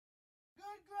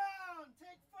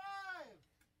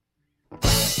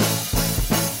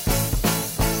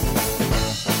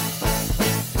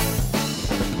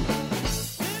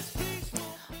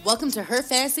Welcome to Her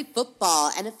Fantasy Football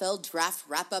NFL Draft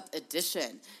Wrap-Up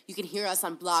Edition. You can hear us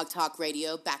on Blog Talk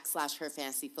Radio / Her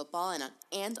Fantasy Football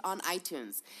and on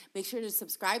iTunes. Make sure to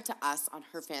subscribe to us on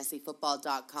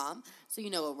herfantasyfootball.com so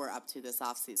you know what we're up to this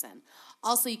offseason.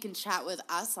 Also, you can chat with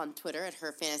us on Twitter at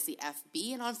Her Fantasy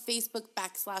FB and on Facebook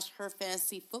 / Her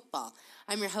Fantasy Football.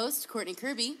 I'm your host, Courtney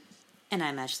Kirby. And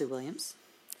I'm Ashley Williams.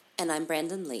 And I'm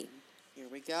Brandon Lee. Here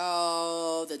we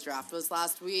go. The draft was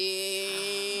last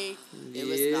week. It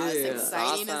was not as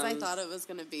exciting as I thought it was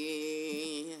going to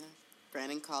be.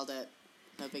 Brandon called it.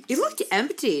 No big deal. It looked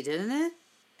empty, didn't it?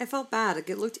 I felt bad. Like,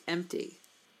 it looked empty.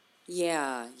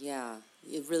 Yeah.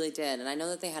 It really did. And I know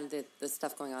that they had the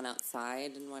stuff going on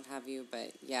outside and what have you.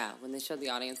 But, yeah, when they showed the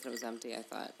audience and it was empty, I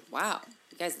thought, wow,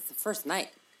 you guys, it's the first night.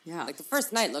 Yeah. Like, the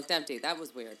first night looked empty. That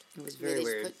was weird. It was very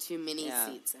weird. They just put too many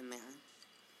seats in there,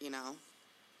 you know?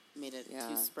 Made it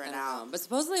too spread out. But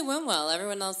supposedly it went well.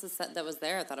 Everyone else that was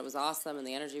there thought it was awesome and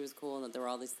the energy was cool and that there were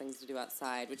all these things to do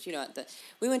outside, which, you know,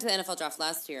 we went to the NFL draft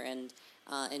last year and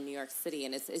in New York City,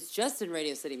 and it's just in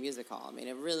Radio City Music Hall. I mean,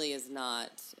 it really is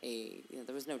not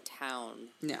there was no town.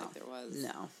 No. Like there was.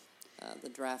 No. The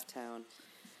draft town.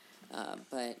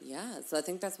 But, yeah, so I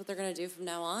think that's what they're going to do from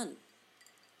now on.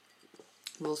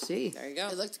 We'll see. There you go.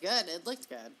 It looked good. It looked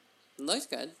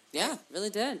good. Yeah, really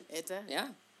did. It did. Yeah.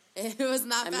 It was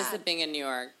not bad. I miss it being in New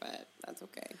York, but that's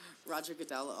okay. Roger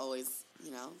Goodell always,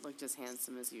 looked as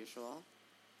handsome as usual.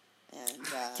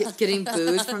 And getting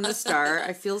booed from the start.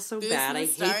 I feel so bad. I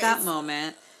hate that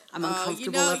moment. I'm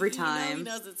uncomfortable every time. He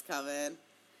knows it's coming.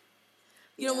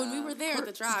 You know, when we were there at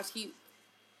the draft,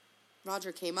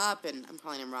 Roger came up, and I'm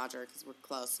calling him Roger because we're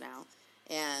close now.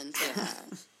 And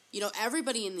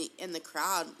everybody in the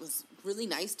crowd was really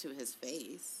nice to his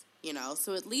face.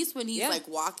 So at least when he's like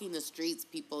walking the streets,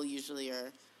 people usually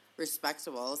are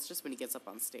respectable. It's just when he gets up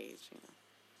on stage,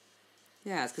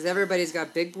 Yeah, it's because everybody's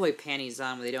got big boy panties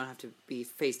on where they don't have to be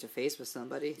face to face with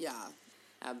somebody. Yeah,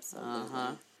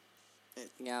 absolutely.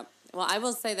 Yeah. Well, I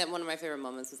will say that one of my favorite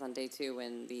moments was on day 2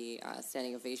 when the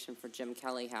standing ovation for Jim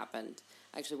Kelly happened.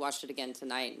 I actually watched it again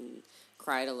tonight and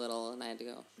cried a little, and I had to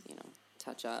go,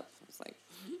 touch up. I was like,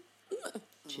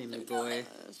 Jimmy boy,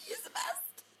 he's the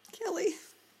best. Kelly.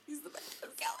 He's the best.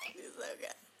 Kelly. He's so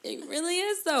good. It really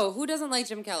is, though. Who doesn't like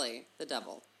Jim Kelly? The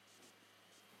devil.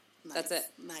 Nice. That's it.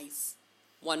 Nice.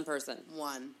 One person.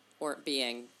 One. Or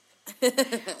being.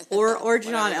 or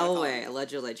John Elway,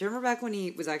 allegedly. Do you remember back when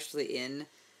he was actually in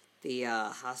the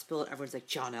hospital? Everyone's like,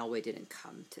 John Elway didn't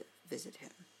come to visit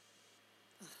him.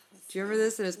 Do you remember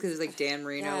this? And it was because it was like Dan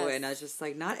Marino, and I was just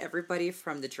like, not everybody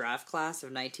from the draft class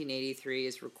of 1983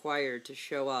 is required to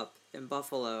show up in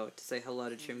Buffalo to say hello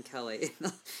to Jim Kelly.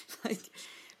 I'm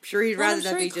sure he'd rather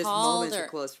that be just moments with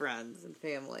close friends and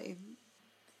family.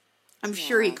 I'm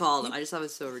sure he called him. I just thought it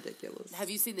was so ridiculous. Have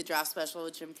you seen the draft special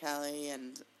with Jim Kelly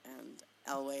and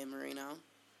Elway and Marino?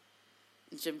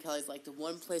 And Jim Kelly's like, the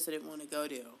one place I didn't want to go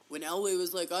to. When Elway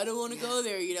was like, I don't want to go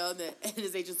there, and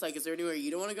his agent's like, is there anywhere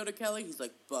you don't want to go to, Kelly? He's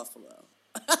like, Buffalo.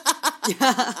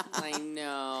 I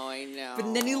know.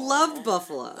 But then he loved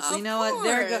Buffalo. So you know what?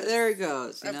 There it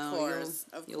goes. Of course.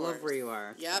 You love where you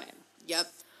are. Yep.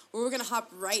 Well, we're going to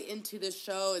hop right into the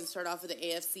show and start off with the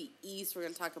AFC East. We're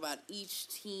going to talk about each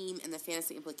team and the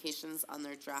fantasy implications on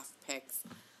their draft picks.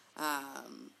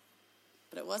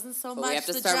 But it wasn't so much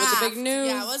the draft. We have to start with the big news.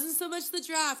 Yeah, it wasn't so much the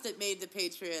draft that made the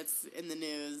Patriots in the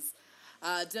news.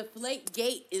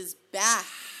 Deflategate is back.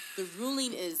 The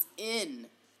ruling is in.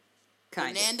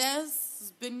 Hernandez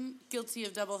has been guilty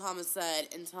of double homicide,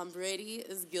 and Tom Brady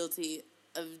is guilty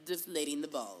of deflating the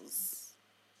balls.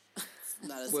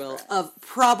 Not as well, of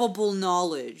probable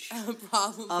knowledge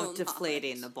of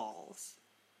deflating the balls.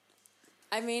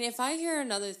 I mean, if I hear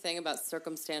another thing about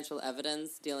circumstantial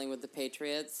evidence dealing with the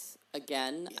Patriots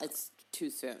again, it's too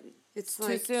soon. It's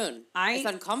too soon. It's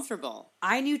uncomfortable.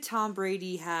 I knew Tom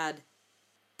Brady had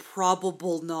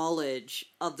probable knowledge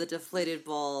of the deflated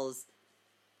balls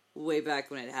way back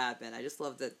when it happened. I just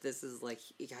love that this is like,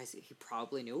 you guys, he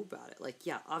probably knew about it. Like,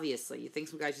 yeah, obviously, you think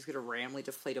some guy's just going to randomly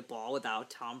deflate a ball without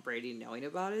Tom Brady knowing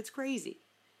about it? It's crazy.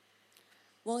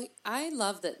 Well, I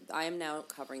love that I am now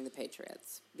covering the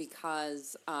Patriots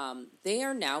because they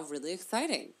are now really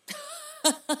exciting.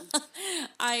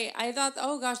 I thought,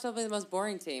 oh gosh, they'll be the most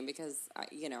boring team because,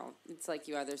 it's like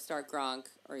you either start Gronk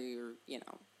or you're,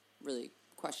 really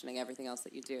questioning everything else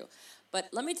that you do. But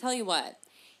let me tell you what.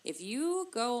 If you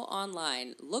go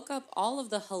online, look up all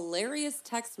of the hilarious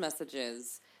text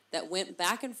messages that went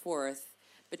back and forth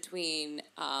between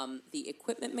the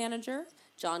equipment manager,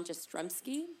 John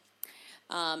Jastrzemski,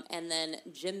 and then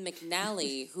Jim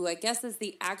McNally, who I guess is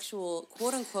the actual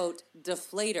quote-unquote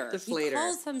deflator. He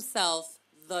calls himself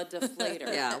the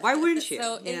deflator. Yeah, why wouldn't you?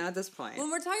 So at this point. When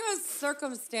we're talking about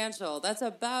circumstantial, that's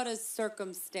about as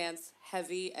circumstance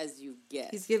heavy as you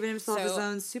get. He's given himself his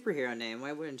own superhero name.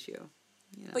 Why wouldn't you?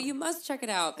 But you must check it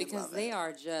out because they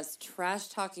are just trash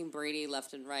talking Brady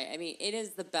left and right. I mean, it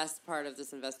is the best part of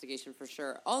this investigation for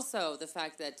sure. Also, the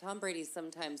fact that Tom Brady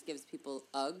sometimes gives people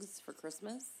Uggs for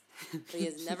Christmas, but he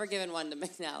has never given one to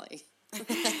McNally.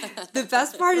 The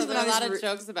best part is there are a lot of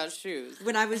jokes about shoes.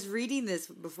 When I was reading this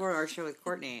before our show with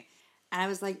Courtney, and I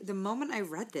was like, the moment I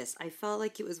read this, I felt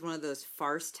like it was one of those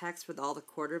farce texts with all the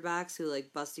quarterbacks who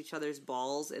like bust each other's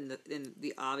balls in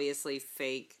the obviously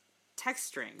fake text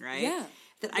string, right? Yeah.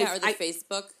 Or the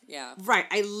Facebook. Yeah. Right.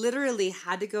 I literally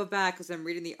had to go back as I'm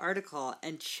reading the article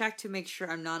and check to make sure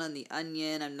I'm not on The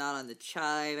Onion, I'm not on The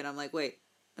Chive, and I'm like, wait,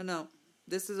 no.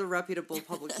 This is a reputable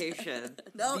publication.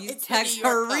 No, these it's texts the New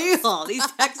York are real.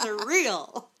 These texts are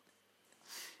real.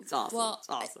 It's awesome. Well, it's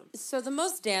awesome. So the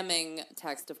most damning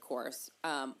text, of course,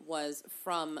 was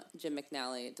from Jim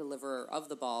McNally, deliverer of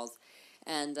the balls.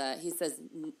 And he says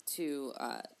to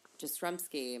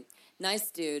Jastrzemski,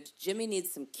 "Nice dude, Jimmy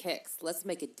needs some kicks. Let's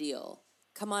make a deal.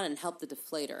 Come on and help the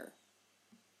deflator."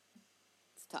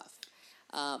 It's tough.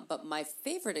 But my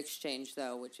favorite exchange,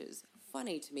 though, which is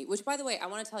funny to me, which, by the way, I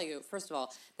want to tell you, first of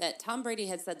all, that Tom Brady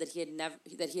had said that he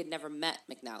had never met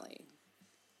McNally.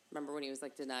 Remember when he was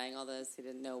like denying all this? He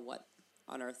didn't know what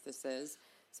on earth this is.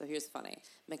 So here's funny.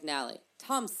 McNally,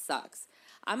 Tom sucks.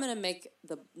 I'm going to make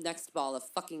the next ball a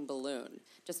fucking balloon.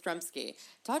 Jastrzemski,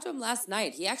 talked to him last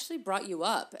night. He actually brought you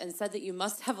up and said that you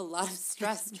must have a lot of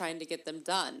stress trying to get them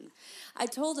done. I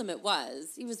told him it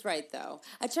was. He was right, though.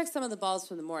 I checked some of the balls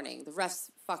from the morning. The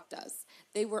refs fucked us.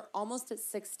 They were almost at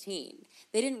 16.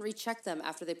 They didn't recheck them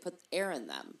after they put air in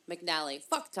them. McNally,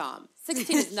 fuck Tom.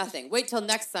 16 is nothing. Wait till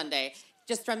next Sunday.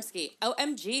 Jastrzemski,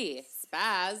 OMG,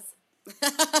 spaz.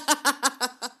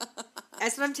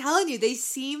 That's what I'm telling you. They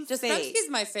seem fake. Jastrzemski's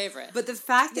my favorite. But the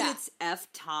fact that it's F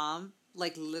Tom,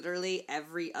 like literally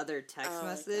every other text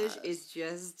message, is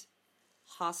just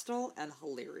hostile and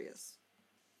hilarious.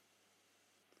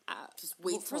 Just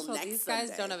wait till next these Sunday.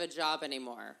 guys don't have a job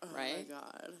anymore, right? Oh, my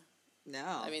God.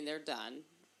 No. I mean, they're done.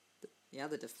 Yeah,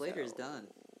 the deflator's done.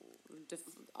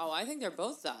 I think they're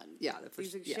both done. Yeah.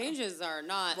 These exchanges are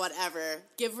not... Whatever.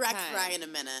 Give Rex Ryan a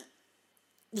minute.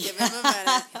 Give him a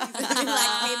minute. He's gonna be like,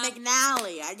 "Hey,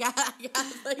 McNally, I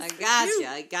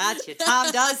got you. Tom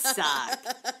does suck."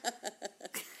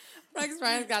 Rex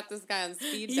Ryan's got this guy on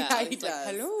speed dial. Yeah, he He's does.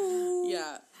 Like, hello.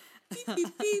 Yeah. Beep,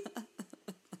 beep, beep.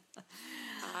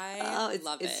 I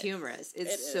love it. It's humorous.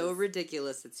 It's so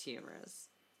ridiculous. It's humorous.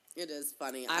 It is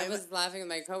funny. I was laughing with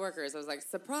my coworkers. I was like,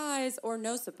 surprise or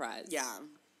no surprise. Yeah.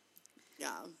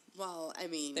 Yeah. Well, I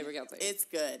mean, they were guilty. It's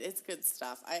good. It's good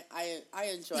stuff. I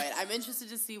enjoy it. I'm interested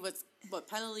to see what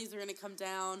penalties are going to come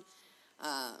down.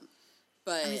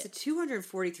 But I mean, it's a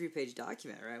 243-page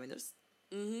document, right? I mean, there's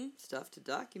stuff to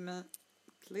document.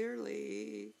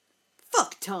 Clearly,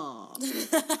 fuck Tom.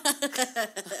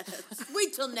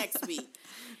 Wait till next week.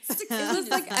 It was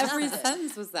like every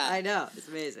sentence was that. I know. It's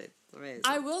amazing. It's amazing.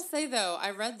 I will say though,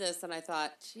 I read this and I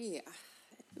thought, gee, it'd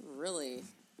be really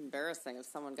embarrassing if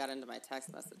someone got into my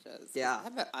text messages. Yeah. I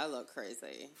bet I look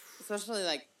crazy. Especially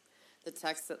like the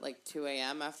texts at like 2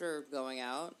 a.m. after going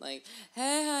out. Like,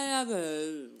 hey,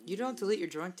 you don't delete your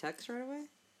drunk text right away?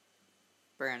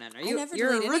 Brandon, I never you're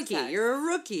a delete any rookie. text. You're a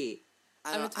rookie.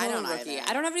 I'm a total rookie.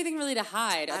 I don't have anything really to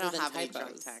hide I other don't than have any typos.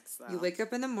 drunk texts, though. You wake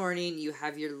up in the morning, you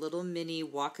have your little mini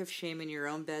walk of shame in your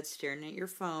own bed staring at your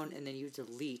phone, and then you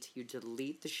delete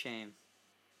the shame.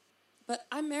 But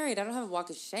I'm married. I don't have a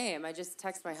walk of shame. I just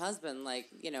text my husband, like,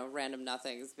 random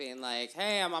nothings, being like,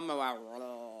 hey, I'm on my way.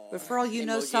 But for all you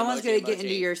know, someone's going to get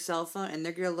into your cell phone, and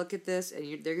they're going to look at this,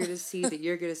 and they're going to see that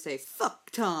you're going to say, fuck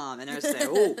Tom, and they're going to say,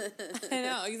 oh. I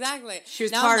know, exactly. She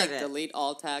was now part I'm of like, it. Delete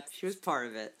all text. She was part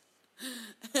of it.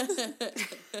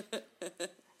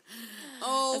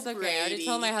 Oh, That's okay. Brady. I already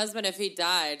told my husband if he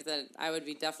died that I would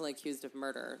be definitely accused of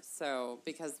murder. So,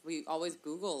 because we always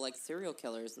Google, like, serial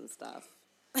killers and stuff.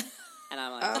 And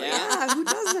I'm like, yeah, who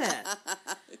doesn't?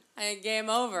 And game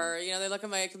over. They look at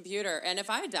my computer. And if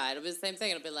I died, it'll be the same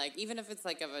thing. It'll be like, even if it's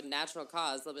like of a natural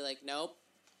cause, they'll be like, nope.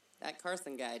 That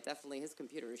Carson guy, definitely his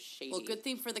computer is shady. Well, good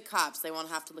thing for the cops. They won't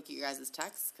have to look at your guys'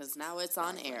 texts because now it's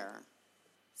on air.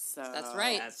 So That's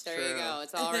right. That's there true. you go.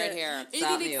 It's all right here.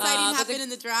 Anything exciting happen in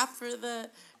the draft for the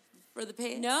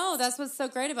page? No, that's what's so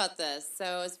great about this.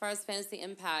 So as far as fantasy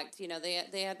impact,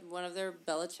 they had one of their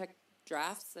Belichick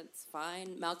drafts. It's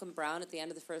fine. Malcolm Brown at the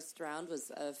end of the first round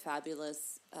was a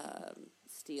fabulous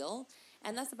steal,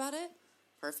 and that's about it.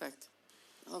 Perfect.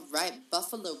 All right,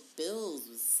 Buffalo Bills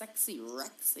with Sexy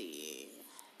Rexy.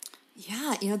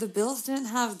 Yeah, the Bills didn't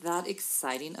have that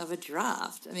exciting of a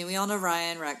draft. I mean, we all know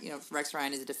Rex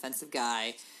Ryan is a defensive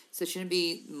guy, so it shouldn't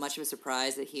be much of a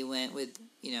surprise that he went with,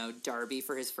 Darby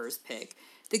for his first pick.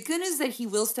 The good news is that he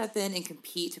will step in and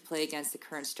compete to play against the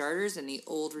current starters in the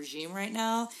old regime right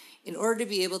now. In order to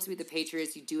be able to beat the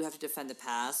Patriots, you do have to defend the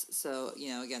pass. So,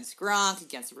 against Gronk,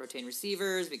 against the rotating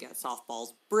receivers, we got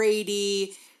softballs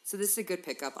Brady. So this is a good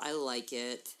pickup. I like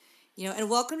it. And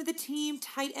welcome to the team,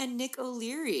 tight end Nick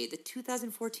O'Leary, the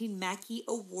 2014 Mackey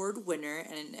Award winner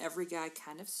and an every guy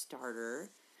kind of starter.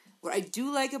 What I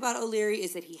do like about O'Leary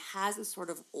is that he has a sort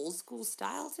of old school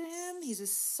style to him. He's a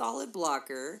solid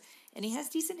blocker, and he has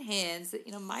decent hands that,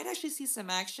 might actually see some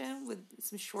action with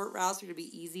some short routes that are going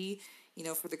to be easy,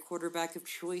 for the quarterback of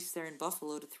choice there in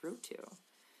Buffalo to throw to.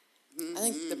 I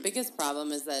think the biggest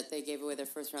problem is that they gave away their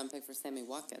first round pick for Sammy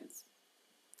Watkins.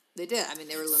 They did. I mean,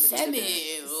 they were limited. Sammy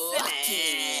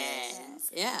Watkins.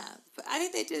 Yeah, but I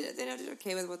think they did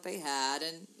okay with what they had,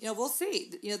 and we'll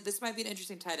see. This might be an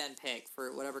interesting tight end pick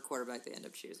for whatever quarterback they end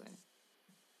up choosing.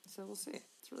 So we'll see.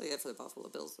 It's really it for the Buffalo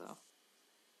Bills, though.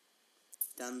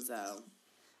 Dunzo.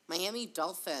 Miami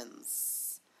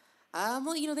Dolphins.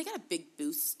 Well, they got a big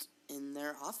boost in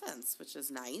their offense, which is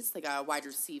nice. They got a wide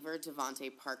receiver,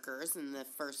 Devontae Parkers, in the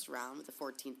first round with the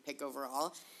 14th pick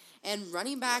overall. And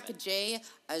running back Ajayi,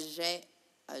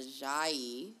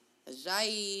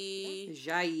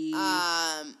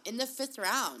 in the 5th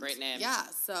round. Great name. Yeah,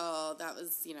 so that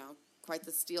was, quite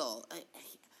the steal.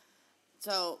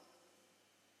 So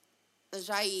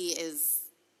Ajayi is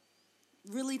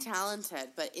really talented,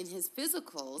 but in his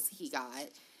physicals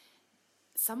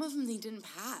some of them he didn't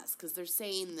pass because they're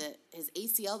saying that his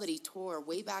ACL that he tore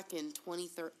way back in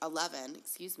 2011,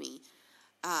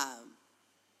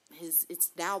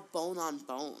 it's now bone on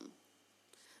bone.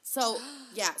 So,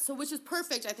 which is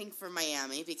perfect, I think, for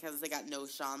Miami because they got No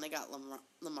Sean, they got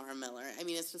Lamar Miller. I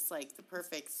mean, it's just like the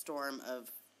perfect storm of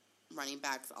running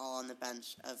backs all on the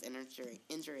bench of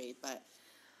injury. But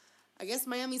I guess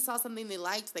Miami saw something they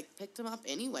liked. They picked him up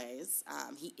anyways.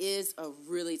 He is a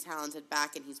really talented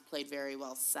back, and he's played very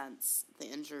well since the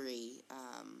injury.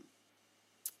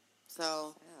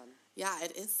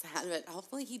 It is sad, but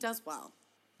hopefully he does well.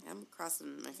 I'm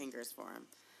crossing my fingers for him.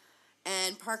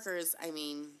 And Parker's, I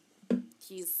mean,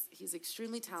 he's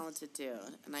extremely talented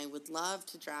dude, and I would love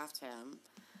to draft him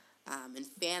in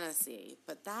fantasy.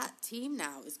 But that team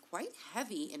now is quite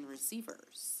heavy in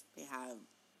receivers. They have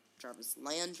Jarvis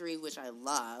Landry, which I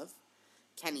love,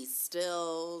 Kenny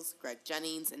Stills, Greg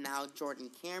Jennings, and now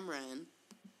Jordan Cameron.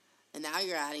 And now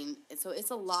you're adding, so it's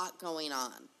a lot going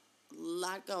on. A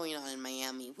lot going on in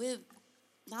Miami with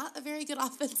not a very good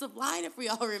offensive line, if we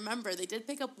all remember. They did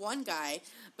pick up one guy,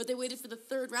 but they waited for the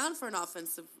 3rd round for an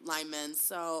offensive lineman.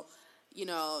 So,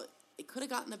 it could have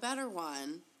gotten a better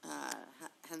one,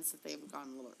 hence that they've gone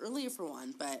a little earlier for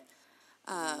one. But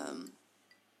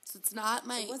so it's not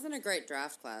my... It wasn't a great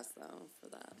draft class, though, for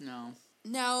that.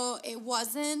 No, it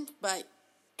wasn't, but...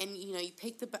 And, you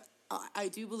picked I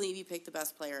do believe you picked the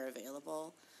best player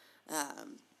available.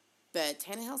 But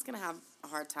Tannehill's going to have a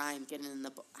hard time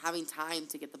having time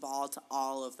to get the ball to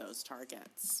all of those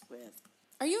targets with.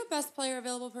 Are you a best player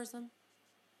available person?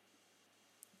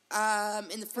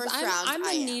 In the first round,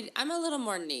 I'm a little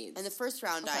more needs. In the first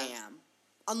round, okay. I am.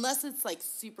 Unless it's,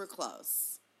 super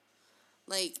close.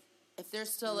 If there's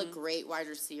still a great wide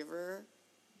receiver,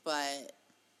 but,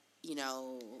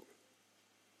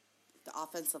 the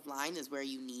offensive line is where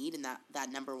you need, and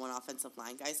that number one offensive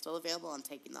line guy is still available, I'm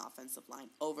taking the offensive line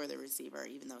over the receiver,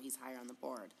 even though he's higher on the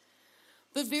board.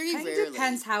 But very rarely. It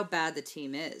depends how bad the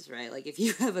team is, right? If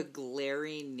you have a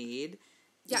glaring need,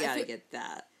 you gotta get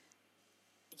that.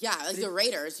 Yeah, the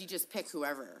Raiders, you just pick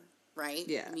whoever, right?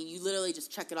 Yeah. I mean, you literally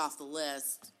just check it off the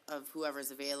list of whoever's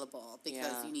available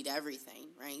because you need everything,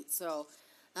 right? So,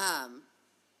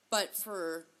 but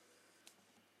for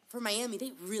Miami,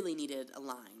 they really needed a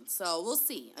line. So we'll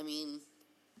see. I mean,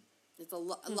 it's a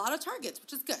lot of targets,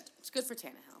 which is good. It's good for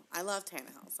Tannehill. I love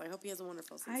Tannehill, so I hope he has a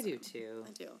wonderful season. I do, too.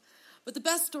 I do. But the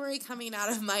best story coming out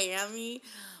of Miami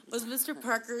was Mr.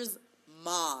 Parker's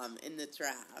mom in the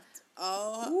draft.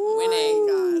 Oh,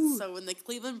 my God. So when the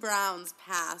Cleveland Browns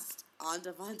passed on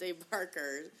Devontae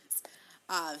Parker,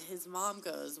 his mom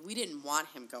goes, "We didn't want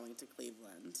him going to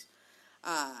Cleveland."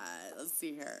 Let's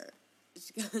see here.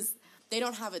 She goes, "They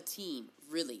don't have a team,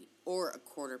 really, or a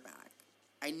quarterback.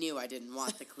 I knew I didn't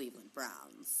want the Cleveland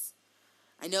Browns.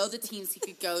 I know the teams he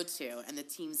could go to and the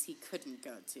teams he couldn't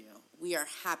go to. We are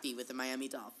happy with the Miami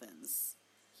Dolphins."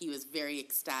 He was very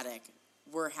ecstatic.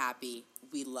 We're happy.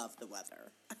 We love the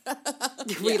weather.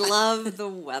 We love the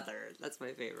weather. That's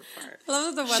my favorite part. I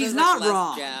love the weather. She's not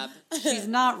wrong. She's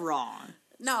not wrong.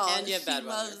 No, And you have she bad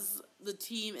weather. loves the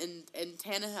team and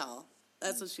Tannehill.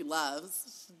 That's what she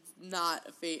loves. She's not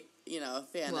a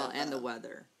fan Well, of and the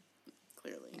weather.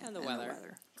 clearly. And the And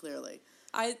weather. Clearly.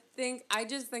 I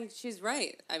just think she's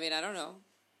right. I mean, I don't know.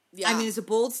 Yeah. I mean, it's a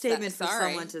bold statement for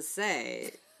Sorry. someone to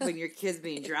say when your kid's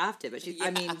being drafted. But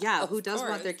Yeah, who of does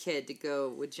want course. their kid to go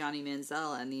with Johnny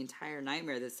Manziel and the entire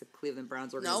nightmare that's the Cleveland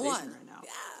Browns organization one. right now?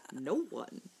 Yeah. No one.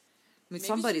 I mean, Maybe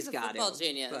somebody's she's a got football it.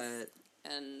 genius.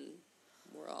 But And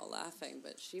we're all laughing,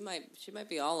 but she might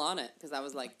be all on it because I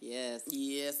was like, yes,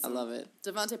 Yes. I love it.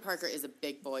 Devontae Parker is a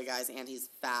big boy, guys, and he's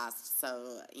fast.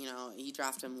 So, you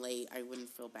draft him late. I wouldn't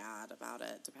feel bad about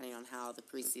it, depending on how the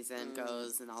preseason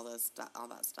goes and all that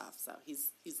stuff. So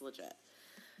he's legit.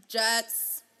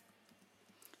 Jets.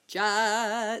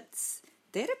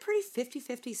 they had a pretty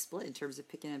 50-50 split in terms of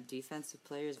picking up defensive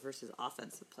players versus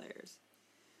offensive players.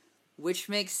 Which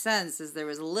makes sense, as there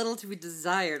was little to be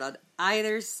desired on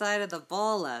either side of the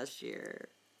ball last year.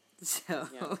 So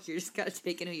you just got to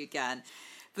take in who you can.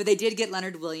 But they did get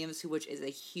Leonard Williams, which is a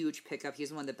huge pickup.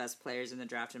 He's one of the best players in the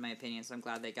draft, in my opinion, so I'm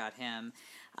glad they got him.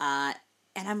 And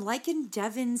I'm liking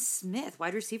Devin Smith,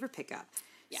 wide receiver pickup.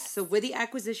 Yes. So with the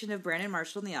acquisition of Brandon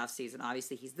Marshall in the offseason,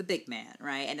 obviously he's the big man,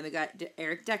 right? And then we got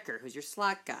Eric Decker, who's your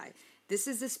slot guy. This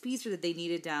is the speedster that they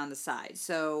needed down the side.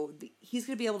 So he's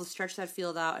going to be able to stretch that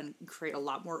field out and create a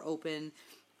lot more open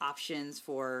options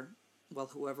for, well,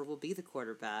 whoever will be the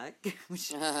quarterback.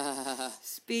 Which,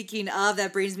 speaking of,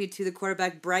 that brings me to the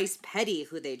quarterback, Bryce Petty,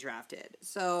 who they drafted.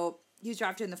 So he was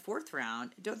drafted in the 4th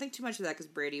round. Don't think too much of that because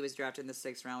Brady was drafted in the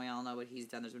 6th round. We all know what he's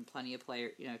done. There's been plenty of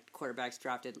quarterbacks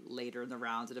drafted later in the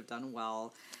rounds that have done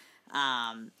well.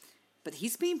 But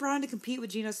he's being brought in to compete with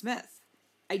Geno Smith.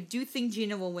 I do think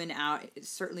Geno will win out,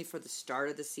 certainly for the start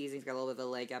of the season. He's got a little bit of a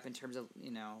leg up in terms of,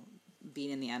 being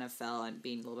in the NFL and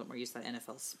being a little bit more used to that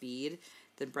NFL speed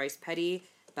than Bryce Petty.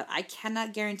 But I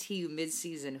cannot guarantee you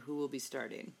mid-season who will be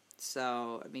starting.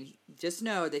 So, I mean, just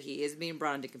know that he is being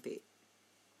brought in to compete.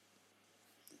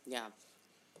 Yeah.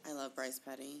 I love Bryce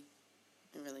Petty.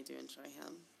 I really do enjoy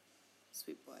him.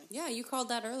 Sweet boy. Yeah, you called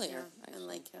that earlier. I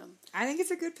like him. I think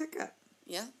it's a good pickup.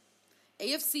 Yeah.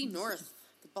 AFC North.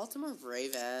 The Baltimore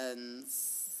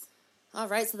Ravens. All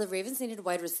right, so the Ravens needed a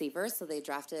wide receiver, so they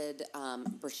drafted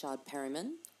Rashad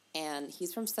Perriman, and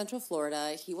he's from Central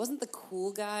Florida. He wasn't the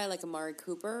cool guy like Amari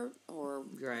Cooper or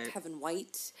Kevin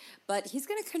White, but he's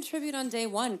going to contribute on day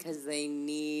one because they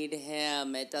need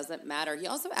him. It doesn't matter. He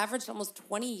also averaged almost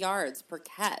 20 yards per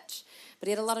catch, but he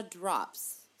had a lot of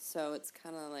drops, so it's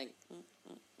kind of like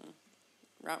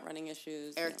route running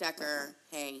issues. Eric Decker,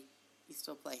 hey, you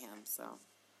still play him, so...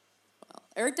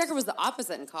 Eric Decker was the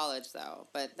opposite in college, though.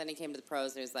 But then he came to the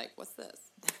pros and he was like, what's this?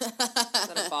 Is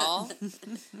that a ball?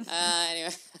 Anyway.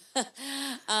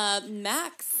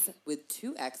 Max, with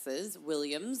 2 X's,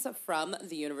 Williams from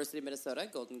the University of Minnesota,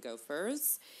 Golden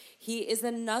Gophers. He is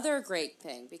another great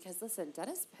thing because, listen,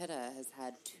 Dennis Pitta has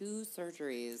had 2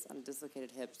 surgeries on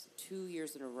dislocated hips 2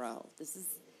 years in a row.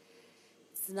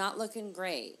 It's not looking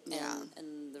great.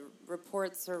 And the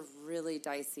reports are really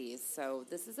dicey. So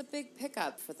this is a big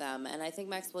pickup for them. And I think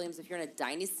Max Williams, if you're in a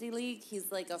dynasty league,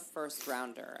 he's like a first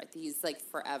rounder. I think he's like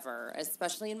forever,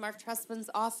 especially in Mark Trestman's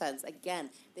offense.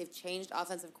 Again, they've changed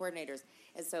offensive coordinators.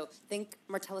 And so think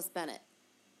Martellus Bennett.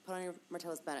 Put on your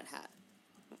Martellus Bennett hat.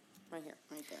 Right here.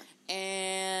 Right there.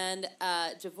 And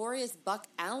Javorius Buck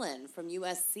Allen from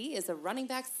USC is a running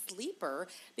back sleeper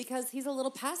because he's a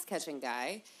little pass-catching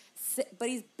guy, but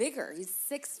he's bigger. He's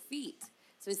 6 feet.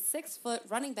 So he's 6 foot,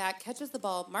 running back, catches the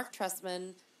ball. Mark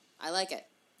Trestman. I like it.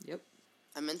 Yep.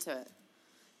 I'm into it.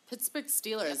 Pittsburgh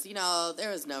Steelers. There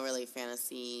was no really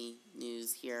fantasy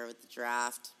news here with the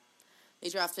draft. They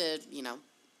drafted,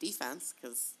 defense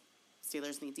because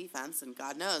Steelers need defense, and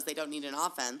God knows they don't need an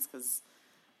offense because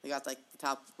they got, the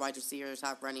top wide receiver,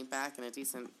 top running back, and a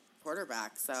decent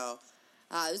quarterback. So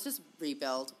it was just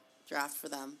rebuild draft for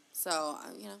them. So,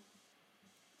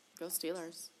 go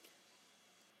Steelers.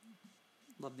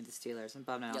 Love me the Steelers. I'm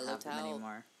bummed I don't Yellow have them towel.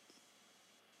 anymore.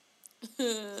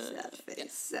 Sad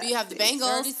face. But you have the Bengals. There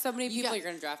are already so many people you're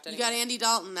going to draft You anyway. got Andy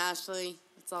Dalton, Ashley.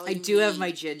 That's all I you do have need.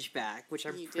 my Ginge back, which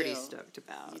I'm You pretty do. stoked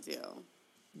about. You do.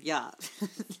 Yeah.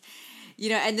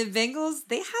 And the Bengals,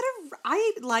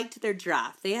 I liked their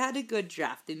draft. They had a good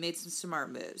draft. They made some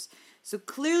smart moves. So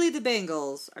clearly the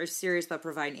Bengals are serious about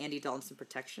providing Andy Dalton some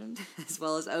protection, as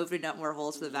well as opening up more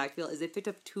holes for the backfield, as they picked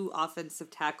up 2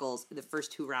 offensive tackles in the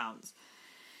first 2 rounds.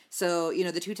 So,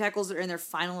 the 2 tackles are in their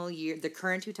final year. The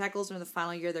current 2 tackles are in the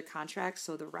final year of their contracts.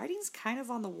 So the writing's kind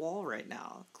of on the wall right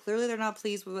now. Clearly they're not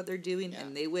pleased with what they're doing,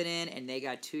 and they went in and they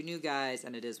got 2 new guys,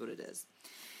 and it is what it is.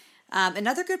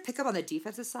 Another good pickup on the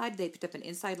defensive side, they picked up an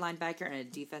inside linebacker and a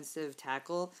defensive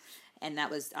tackle, and that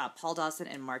was Paul Dawson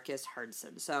and Marcus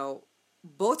Hardson. So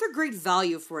both are great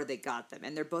value for where they got them,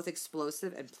 and they're both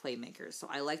explosive and playmakers. So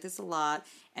I like this a lot,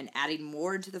 and adding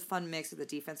more into the fun mix of the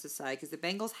defensive side, because the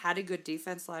Bengals had a good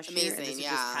defense last year, and this is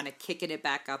just kind of kicking it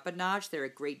back up a notch. They're a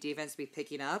great defense to be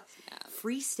picking up. Yeah.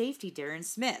 Free safety, Darren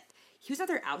Smith. He was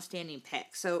another outstanding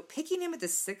pick. So picking him at the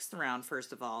 6th round,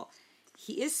 first of all,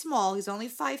 he is small. He's only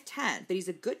 5'10", but he's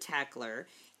a good tackler,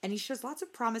 and he shows lots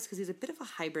of promise because he's a bit of a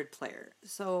hybrid player.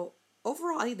 So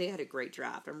overall, I think they had a great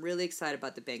draft. I'm really excited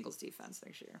about the Bengals defense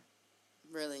next year.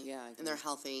 Really? Yeah. And they're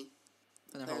healthy.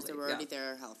 And they're already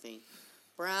there healthy.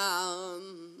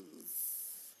 Browns.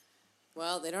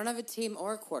 Well, they don't have a team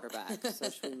or a quarterback, so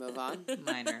should we move on?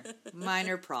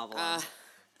 Minor problem.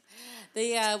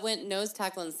 They went nose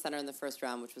tackle and center in the first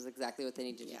round, which was exactly what they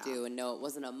needed to do. And no, it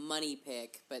wasn't a money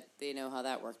pick, but they know how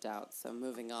that worked out. So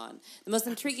moving on. The most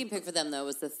intriguing pick for them, though,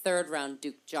 was the 3rd round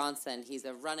Duke Johnson. He's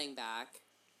a running back.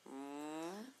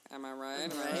 Am I right?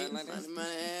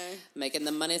 Money. Making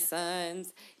the money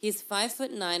signs. He's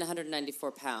 5'9",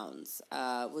 194 pounds.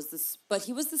 But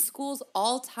he was the school's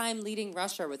all-time leading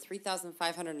rusher with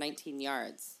 3,519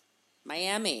 yards.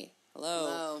 Miami.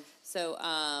 Hello. So,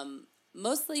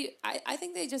 mostly, I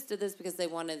think they just did this because they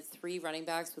wanted 3 running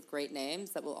backs with great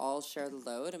names that will all share the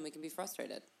load, and we can be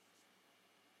frustrated.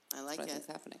 I like That's it. What's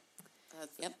happening.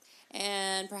 Yep.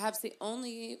 And perhaps the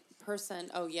only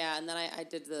person... Oh, yeah, and then I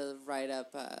did the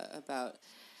write-up about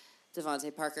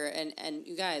Devontae Parker. And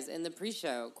you guys, in the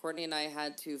pre-show, Courtney and I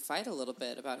had to fight a little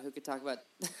bit about who could talk about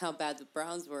how bad the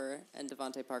Browns were and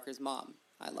Devontae Parker's mom.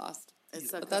 I lost.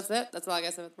 But that's it. That's all I got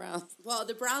to say with Browns. Well,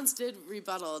 the Browns did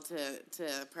rebuttal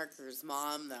to Parker's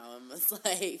mom, though, and was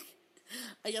like,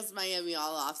 I guess Miami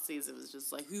all offseason was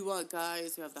just like, we want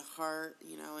guys who have the heart,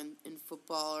 in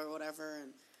football or whatever.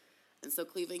 And so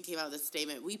Cleveland came out with a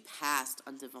statement. We passed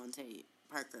on Devontae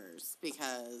Parker's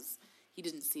because he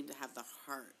didn't seem to have the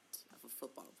heart of a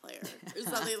football player or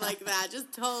something like that.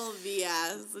 Just total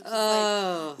BS. Just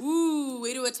like, ooh,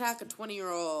 way to attack a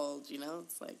 20-year-old.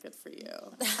 It's like, good for you.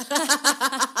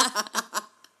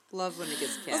 Love when it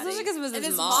gets catty. Especially because it was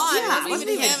his mom. Yeah, it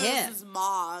wasn't even him. It was his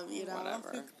mom,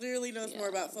 Whatever. who clearly knows more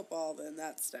about football than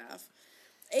that staff.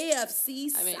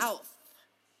 AFC South.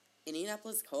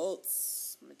 Indianapolis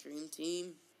Colts. My dream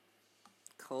team.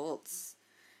 Colts.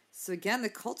 So again, the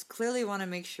Colts clearly want to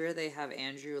make sure they have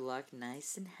Andrew Luck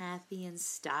nice and happy and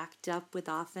stocked up with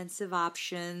offensive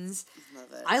options.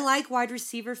 Love it. I like wide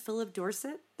receiver Philip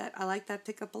Dorsett. I like that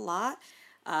pickup a lot.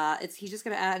 He's just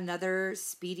going to add another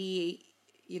speedy,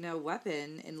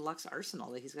 weapon in Luck's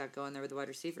arsenal that he's got going there with the wide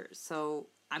receivers. So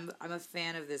I'm a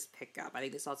fan of this pickup. I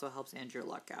think this also helps Andrew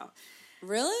Luck out.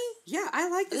 Really? Yeah, I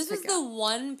like this pickup. This was the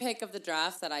one pick of the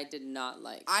draft that I did not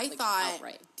like. I thought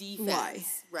outright.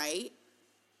 Defense, right?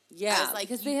 Yeah,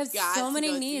 because they have so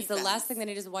many needs. Defense. The last thing they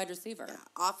need is a wide receiver.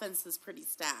 Yeah, offense is pretty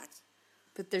stacked.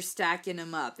 But they're stacking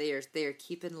him up. They are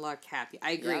keeping Luck happy.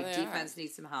 I agree. Yeah, defense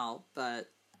needs some help, but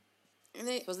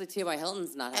supposedly T.Y.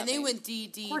 Hilton's not happy. And they went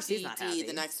D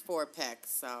the next 4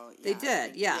 picks. So they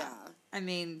did. Yeah. I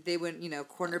mean, they went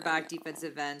cornerback,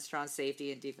 defensive end, strong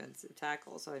safety, and defensive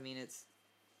tackle. So I mean,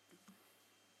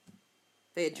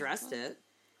 they addressed it.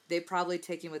 They probably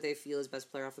taking what they feel is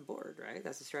best player off the board, right?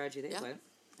 That's the strategy they went.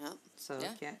 Yeah. So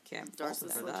can't fault them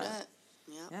for legit. that.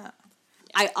 Yeah.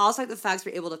 I also like the fact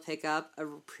we're able to pick up a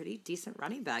pretty decent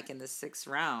running back in the 6th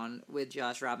round with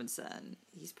Josh Robinson.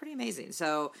 He's pretty amazing.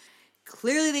 So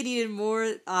clearly they needed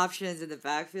more options in the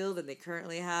backfield than they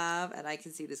currently have, and I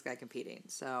can see this guy competing.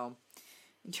 So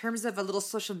in terms of a little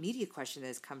social media question that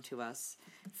has come to us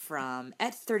from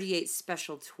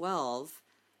 @38special12,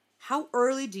 how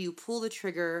early do you pull the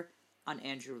trigger on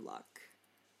Andrew Luck?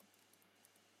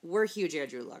 We're huge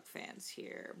Andrew Luck fans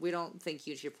here. We don't think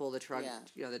you should pull the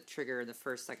the trigger in the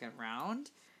 1st, 2nd round.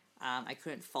 I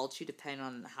couldn't fault you depending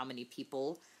on how many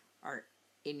people are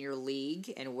in your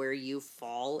league and where you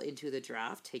fall into the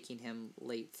draft, taking him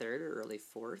late 3rd or early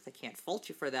 4th. I can't fault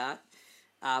you for that.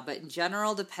 But in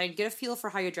general, get a feel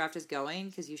for how your draft is going,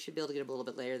 because you should be able to get him a little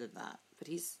bit later than that. But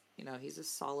he's a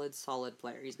solid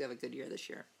player. He's going to have a good year this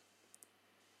year.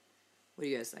 What do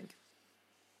you guys think?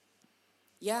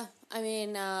 Yeah, I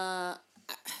mean,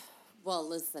 well,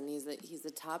 listen, he's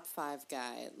a top 5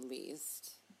 guy at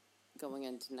least going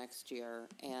into next year,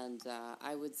 and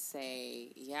I would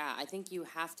say, I think you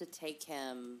have to take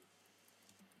him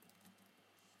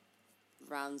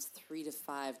rounds 3 to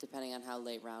 5, depending on how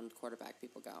late round quarterback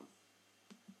people go.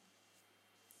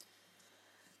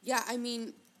 Yeah, I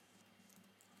mean,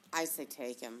 I say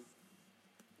take him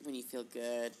when you feel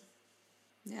good.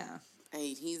 Yeah. I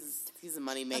mean, he's a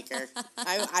moneymaker.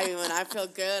 When I feel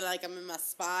good, like I'm in my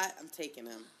spot, I'm taking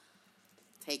him.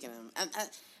 And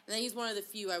then he's one of the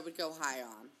few I would go high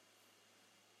on.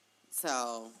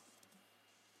 So,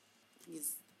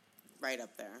 he's right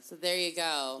up there. So there you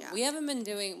go. Yeah.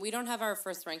 We don't have our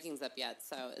first rankings up yet,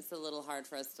 so it's a little hard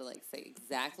for us to like say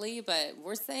exactly, but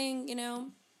we're saying,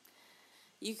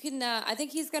 you can, I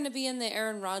think he's going to be in the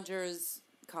Aaron Rodgers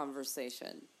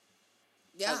conversation.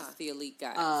 Yeah. Of the elite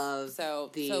guys.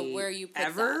 So where you put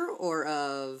ever that? Or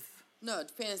of... No,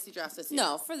 fantasy draft this year.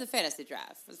 No, for the fantasy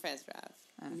draft.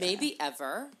 Okay. Maybe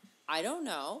ever. I don't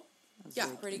know. Yeah.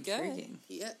 Pretty intriguing.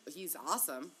 good. He's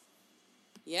awesome.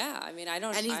 Yeah, I mean, I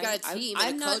don't... And he's got a team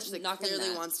and a coach that clearly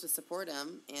that. wants to support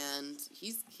him, and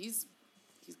he's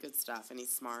good stuff, and he's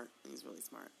smart, and he's really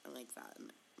smart. I like that in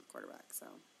a quarterback, so...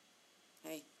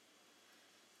 Hey.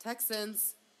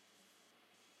 Texans.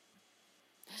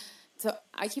 So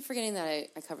I keep forgetting that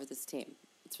I covered this team.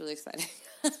 It's really exciting.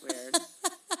 It's weird.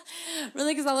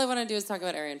 Really, because all I want to do is talk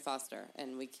about Arian Foster,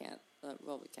 and we can't. We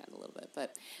can a little bit.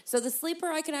 But so the sleeper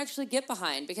I can actually get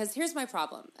behind, because here's my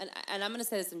problem. And I'm going to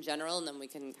say this in general, and then we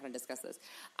can kind of discuss this.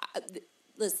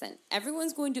 Listen,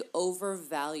 everyone's going to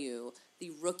overvalue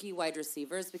the rookie wide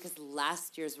receivers because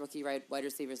last year's rookie wide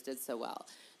receivers did so well.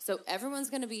 So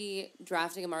everyone's going to be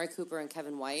drafting Amari Cooper and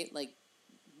Kevin White like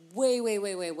way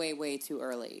too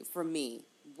early for me.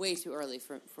 Way too early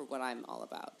for what I'm all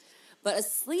about. But a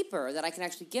sleeper that I can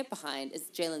actually get behind is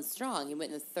Jalen Strong. He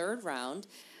went in the third round.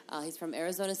 He's from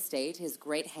Arizona State. He has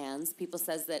great hands. People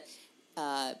say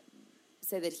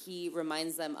that he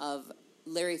reminds them of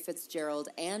Larry Fitzgerald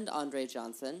and Andre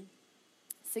Johnson.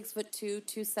 6'2",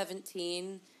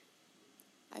 217.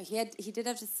 He did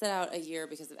have to sit out a year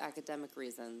because of academic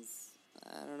reasons.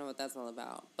 I don't know what that's all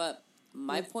about. But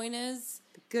my point is,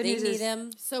 they need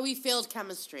him. So he failed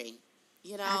chemistry.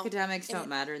 Academics don't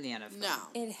matter in the NFL. No.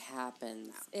 It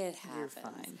happens. It happens. You're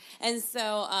fine. And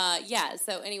so,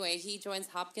 so anyway, he joins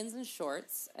Hopkins and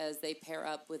Shorts as they pair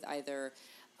up with either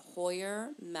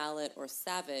Hoyer, Mallett, or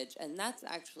Savage, and that's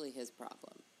actually his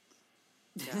problem.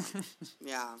 Yeah.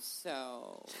 Yeah.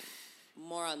 So,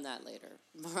 more on that later.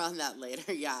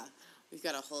 Yeah. We've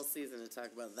got a whole season to talk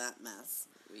about that mess.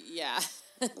 Yeah.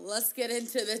 Let's get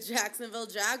into the Jacksonville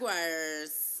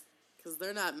Jaguars, because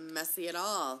they're not messy at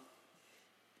all.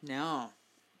 No.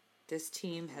 This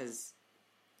team has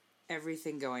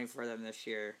everything going for them this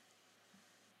year.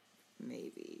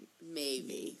 Maybe.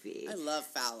 I love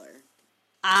Fowler.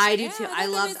 I do too. I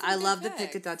love the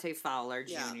pick. pick of Dante Fowler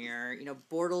Jr. Yeah.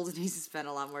 Bortles needs to spend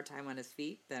a lot more time on his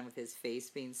feet than with his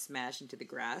face being smashed into the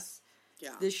grass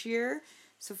this year.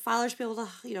 So Fowler should be able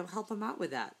to, help him out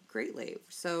with that greatly.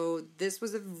 So this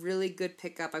was a really good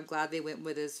pickup. I'm glad they went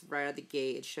with this right out of the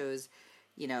gate. It shows,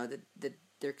 that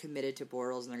they're committed to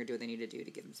Bortles and they're going to do what they need to do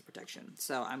to give him some protection.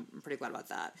 So I'm pretty glad about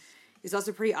that. It's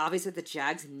also pretty obvious that the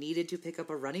Jags needed to pick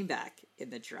up a running back in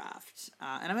the draft.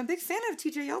 And I'm a big fan of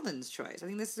TJ Yeldon's choice. I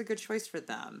think this is a good choice for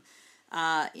them.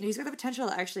 He's got the potential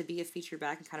to actually be a feature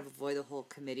back and kind of avoid the whole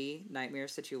committee nightmare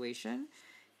situation.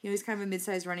 He's kind of a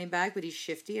mid-sized running back, but he's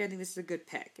shifty. I think this is a good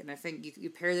pick. And I think you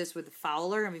pair this with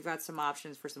Fowler, and we've got some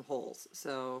options for some holes.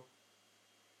 So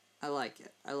I like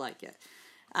it.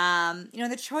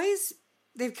 The choice...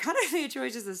 They've kind of made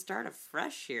choices to start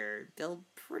afresh here. Build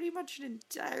pretty much an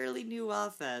entirely new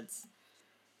offense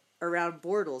around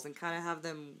Bortles and kind of have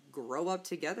them grow up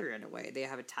together in a way. They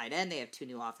have a tight end. They have 2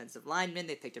 new offensive linemen.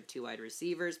 They picked up 2 wide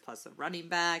receivers plus a running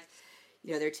back.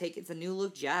 It's a new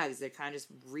look Jags. They're kind of just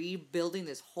rebuilding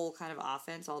this whole kind of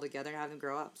offense all together and have them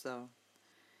grow up. So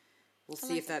we'll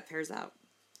see if that pairs out.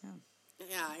 Yeah.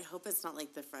 Yeah, I hope it's not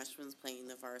like the freshmen playing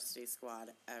the varsity squad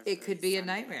every It could be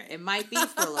Sunday. a nightmare. It might be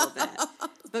for a little bit.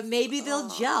 But maybe they'll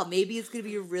gel. Maybe it's going to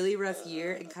be a really rough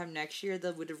year, and come next year, they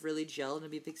would have really gelled and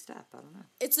it'll be a big step. I don't know.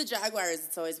 It's the Jaguars.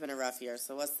 It's always been a rough year,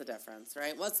 so what's the difference,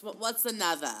 right? What's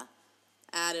another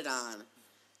added on?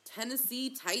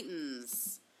 Tennessee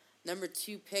Titans, number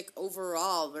 2 pick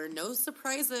overall. There are no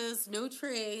surprises, no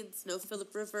trades, no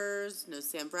Phillip Rivers, no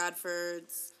Sam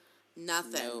Bradfords,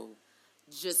 nothing. No.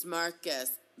 Just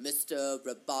Marcus, Mr.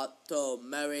 Roboto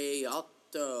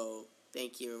Mariotto.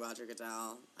 Thank you, Roger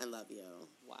Goodell. I love you.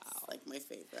 Wow. It's like my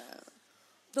favorite.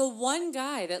 The one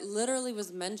guy that literally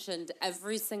was mentioned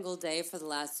every single day for the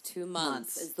last 2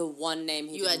 months is the one name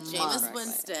he You had didn't Jameis correctly.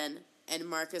 Winston and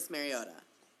Marcus Mariota.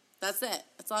 That's it.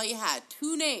 That's all you had.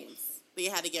 2 names that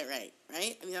you had to get right?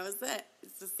 I mean, that was it.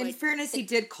 It's just In fairness, he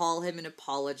did call him and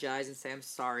apologize and say, I'm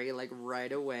sorry,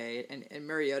 right away. And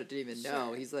Mariota didn't even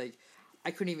know. He's like, I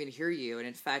couldn't even hear you. And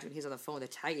in fact, when he's on the phone with the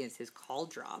Titans, his call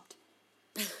dropped.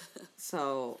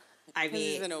 So I Because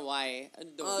he's mean, in Hawaii.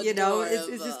 Adorable. you know,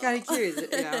 it's just kind of curious.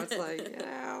 You know, it's like, you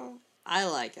know, I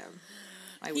like him.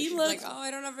 I wish He he looked- Like, oh, I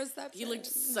don't have reception. He looked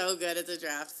so good at the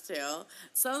drafts too.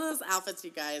 Some of those outfits,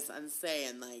 you guys, I'm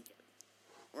saying, like,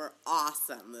 were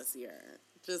awesome this year.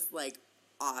 Just like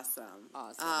awesome.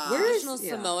 Awesome. Where's- Traditional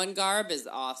yeah. Samoan garb is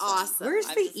awesome. Awesome. Where's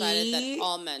I've the decided E that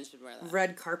all men should wear that.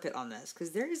 red carpet on this?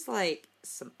 Because there's like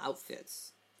some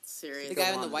outfits. Seriously. The guy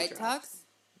Go in the on white draft. tux?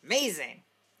 Amazing.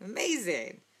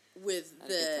 Amazing. With Had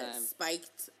a good the time.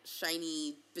 spiked,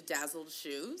 shiny, bedazzled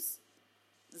shoes.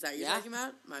 Is that what you're Yeah. talking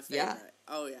about? My favorite. Yeah.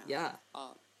 Oh, yeah. Yeah.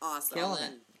 Oh. Awesome. Killing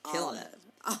it. All Killing in. it.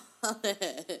 All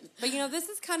in. But, you know, this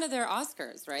is kind of their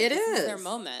Oscars, right? It This is. their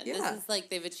moment. Yeah. This is like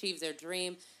they've achieved their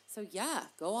dream. So, yeah,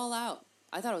 go all out.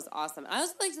 I thought it was awesome. I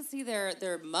also like to see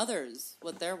their mothers,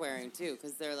 what they're wearing, too,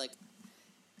 because they're, like,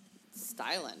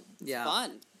 styling. It's Yeah.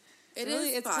 fun. It really,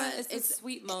 is it's fun. Kinda, it's a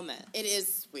sweet moment. It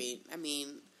is sweet. I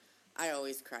mean, I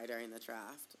always cry during the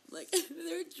draft. Like,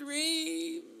 their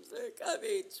dreams are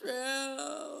coming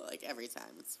true. Like, every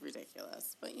time. It's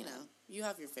ridiculous. But, you know, you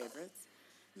have your favorites.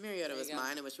 Mariota There you was go.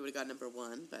 mine. I wish he would have got number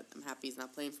 1, but I'm happy he's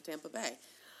not playing for Tampa Bay.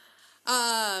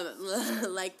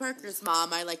 Like Parker's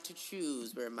mom, I like to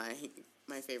choose where my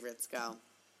favorites go.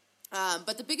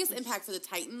 But the biggest impact for the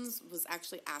Titans was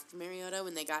actually after Mariota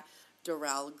when they got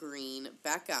Darrell Green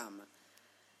Beckham.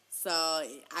 So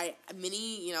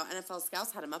many NFL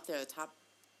scouts had him up there, the top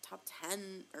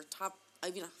 10 or top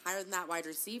even higher than that wide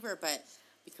receiver, but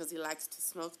because he likes to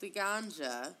smoke the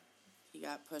ganja, he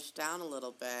got pushed down a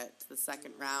little bit to the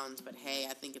second round. But hey,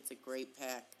 I think it's a great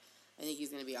pick. I think he's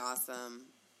going to be awesome.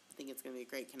 I think it's going to be a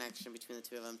great connection between the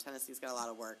two of them. Tennessee's got a lot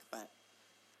of work, but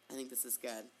I think this is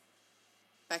good.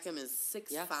 Beckham is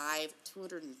 6'5",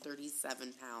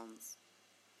 237 pounds.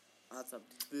 That's a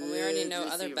big Well, we already know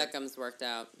other receiver. Beckhams worked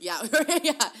out. Yeah,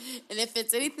 yeah. And if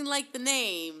it's anything like the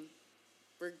name,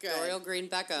 we're good. Dorial Green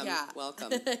Beckham, Yeah.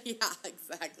 welcome. Yeah,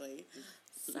 exactly.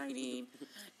 Exciting.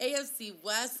 AFC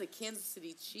West, the Kansas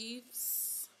City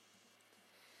Chiefs.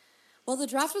 Well, the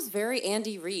draft was very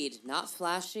Andy Reid, not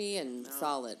flashy and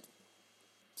solid.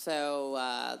 So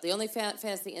the only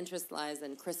fantasy interest lies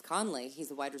in Chris Conley.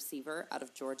 He's a wide receiver out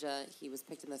of Georgia. He was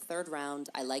picked in the 3rd round.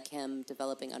 I like him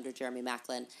developing under Jeremy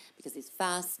Maclin because he's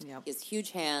fast, Yep. he has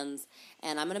huge hands.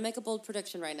 And I'm going to make a bold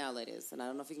prediction right now, ladies, and I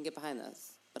don't know if you can get behind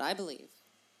this, but I believe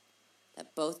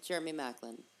that both Jeremy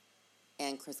Maclin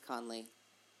and Chris Conley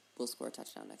will score a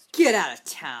touchdown next year. Get out of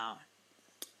town.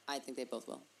 I think they both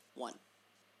will. 1.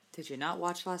 Did you not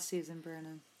watch last season,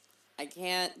 Brandon? I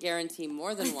can't guarantee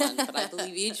more than one, but I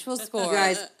believe each will score You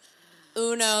guys,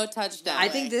 uno touchdown. I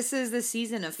think this is the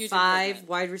season of Huge 5 improvement.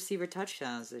 wide receiver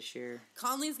touchdowns this year.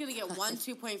 Conley's going to get 1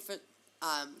 2-point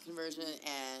conversion,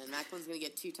 and Macklin's going to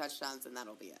get 2 touchdowns, and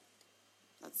that'll be it.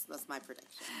 That's my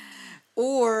prediction.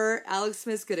 Or Alex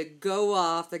Smith's gonna go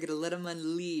off. They're gonna let him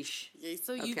unleash. Yeah,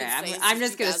 so you've Okay, been saying I'm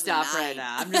since just gonna stop 2009. right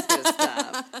now. I'm just gonna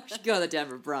stop. Should go to the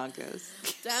Denver Broncos.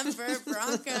 Denver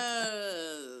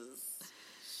Broncos.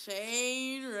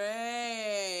 Shane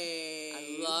Ray.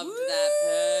 I loved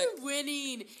that pick.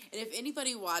 Winning. And if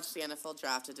anybody watched the NFL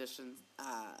Draft Edition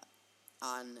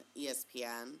on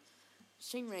ESPN,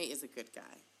 Shane Ray is a good guy.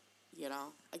 You know,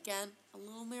 again, a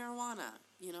little marijuana.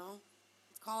 You know,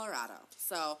 it's Colorado.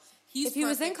 So he's. If he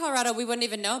was in perfect. Colorado, we wouldn't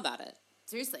even know about it.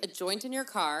 Seriously, A joint in your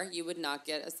car, you would not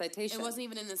get a citation. it wasn't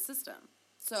even in the system.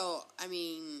 So I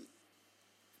mean,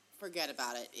 forget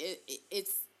about it.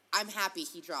 It's. I'm happy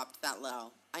he dropped that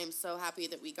low. I am so happy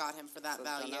that we got him for that So it's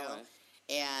done value. that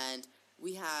way. And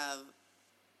we have,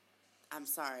 I'm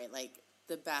sorry, like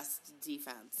the best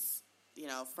defense,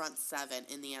 front 7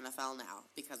 in the NFL now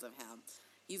because of him.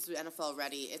 He's NFL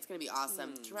ready. It's going to be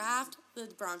awesome. Draft the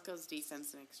Broncos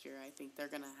defense next year. I think they're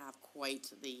going to have quite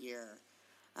the year.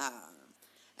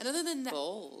 And other than that,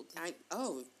 bold.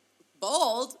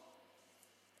 bold.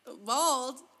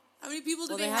 How many people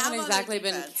do Well, they they have haven't on exactly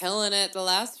their been defense? killing it the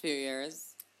last few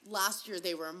years. Last year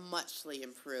they were muchly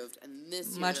improved, and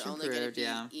this year Much they're only going to improved, be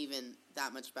yeah. even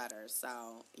that much better.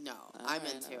 So no, All I'm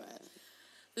right, into all it. right.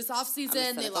 This I'm a offseason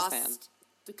they cynical lost fan.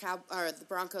 the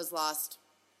Broncos lost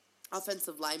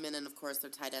offensive linemen and of course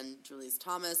their tight end Julius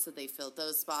Thomas, so they filled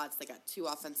those spots. They got 2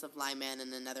 offensive linemen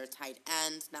and another tight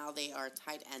end. Now they are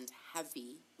tight end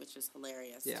heavy, which is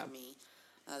hilarious Yeah. to me.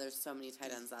 There's so many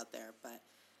tight ends out there, but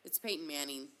it's Peyton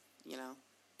Manning.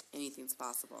 Anything's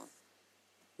possible.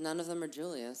 None of them are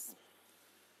Julius.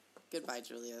 Goodbye,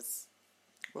 Julius.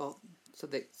 Well, so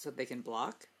they can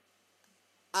block.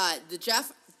 The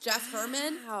Jeff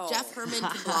Herman. Wow. Jeff Herman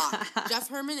can block. Jeff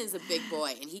Herman is a big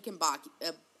boy, and he can block.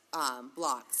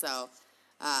 So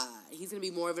he's going to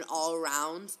be more of an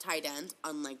all-around tight end,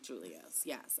 unlike Julius.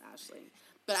 Yes, Ashley.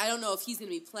 But I don't know if he's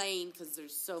going to be playing because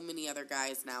there's so many other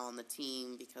guys now on the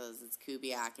team because it's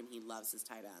Kubiak and he loves his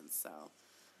tight ends. So,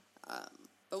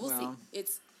 but we'll see.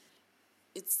 It's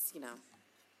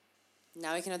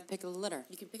Now we can have to pick the litter.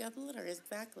 You can pick out the litter,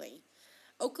 exactly.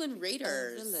 Oakland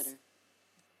Raiders. The litter.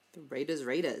 The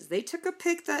Raiders. They took a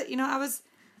pick that, I was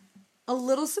a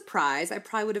little surprised. I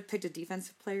probably would have picked a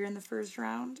defensive player in the first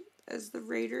round as the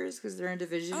Raiders because they're in a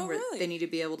division where they need to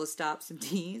be able to stop some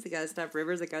teams. They got to stop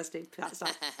Rivers. They got to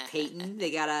stop Peyton.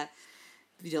 They got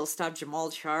to stop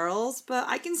Jamal Charles. But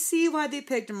I can see why they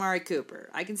picked Amari Cooper.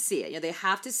 I can see it. They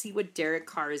have to see what Derek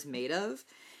Carr is made of.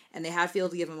 And they have to be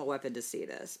able to give him a weapon to see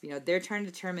this. They're trying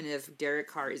to determine if Derek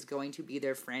Carr is going to be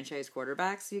their franchise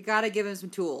quarterback. So you got to give him some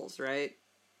tools, right?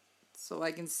 So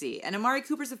I can see. And Amari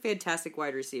Cooper's a fantastic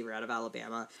wide receiver out of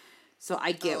Alabama. So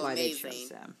I get why they chose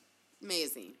him.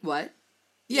 Amazing. What?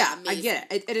 Yeah, I get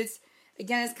it. It's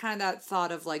kind of that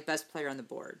thought of, best player on the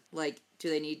board. Do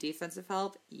they need defensive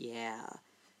help? Yeah.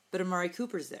 But Amari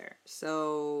Cooper's there.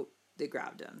 So they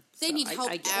grabbed him. They need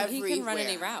help everywhere. He can run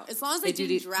any route. As long as they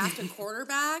didn't draft a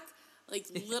quarterback,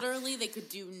 literally they could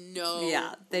do no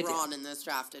wrong in this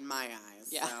draft in my eyes.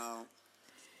 Yeah. So,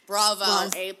 bravo,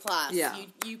 A+. Yeah.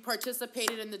 You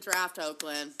participated in the draft,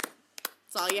 Oakland.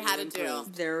 That's all you had to do.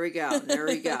 There we go.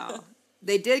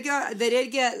 They did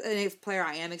get a player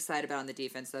I am excited about on the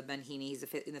defense. Ben Heaney, he's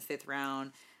in the 5th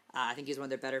round. I think he's one of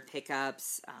their better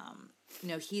pickups.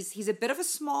 He's a bit of a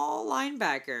small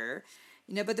linebacker.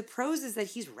 But the pros is that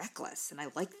he's reckless, and I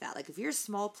like that. If you're a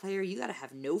small player, you got to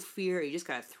have no fear. You just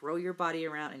got to throw your body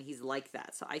around, and he's like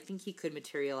that. So I think he could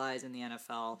materialize in the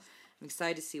NFL. I'm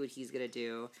excited to see what he's going to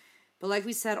do. But like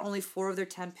we said, only 4 of their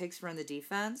 10 picks were on the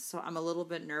defense, so I'm a little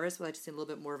bit nervous. We'll have to see a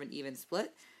little bit more of an even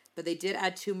split. But they did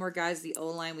add 2 more guys. The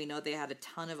O-line, we know they had a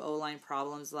ton of O-line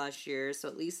problems last year, so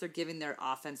at least they're giving their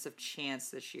offensive chance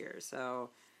this year.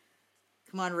 So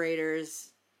come on,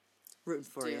 Raiders. Rooting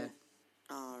for you.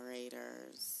 Oh,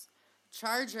 Raiders.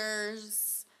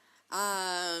 Chargers.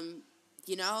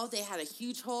 They had a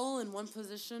huge hole in one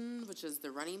position, which is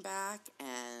the running back,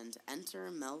 and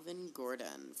enter Melvin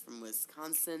Gordon from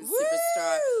Wisconsin. Woo!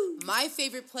 Superstar. My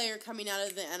favorite player coming out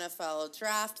of the NFL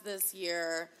draft this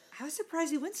year. I was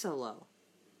surprised he went so low.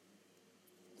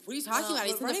 What are you talking about?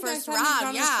 He's in the first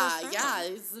round. Yeah.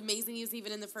 It's amazing he was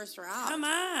even in the first round. Come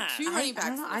on. 2 running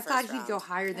backs. I thought he'd go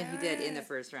higher than he did in the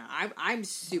first round. I'm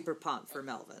super pumped for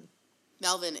Melvin.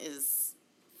 Melvin is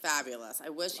fabulous. I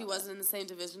wish he wasn't in the same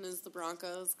division as the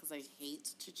Broncos because I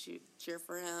hate to cheer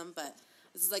for him. But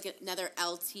this is another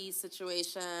LT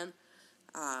situation.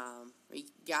 You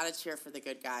got to cheer for the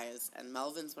good guys. And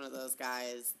Melvin's one of those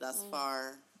guys thus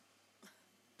far.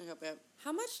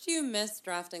 How much do you miss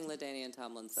drafting LaDainian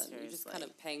Tomlinson? Seriously. You just kind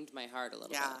of panged my heart a little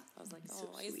bit. I was like,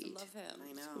 I used to love him.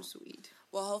 I know. So sweet.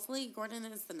 Well, hopefully Gordon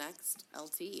is the next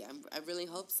LT. I really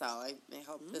hope so. I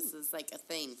hope this is a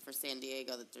thing for San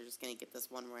Diego, that they're just going to get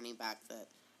this one running back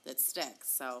that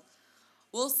sticks. So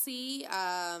we'll see.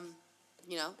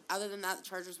 Other than that, the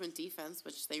Chargers went defense,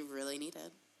 which they really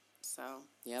needed. So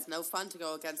It's no fun to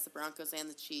go against the Broncos and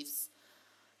the Chiefs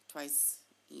twice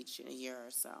each in a year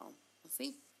or so. We'll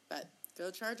see. But go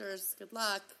Chargers. Good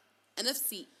luck.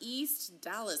 NFC East,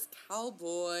 Dallas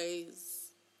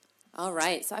Cowboys. All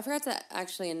right. So I forgot to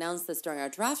actually announce this during our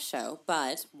draft show,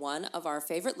 but one of our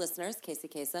favorite listeners, Casey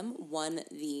Kasem, won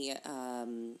the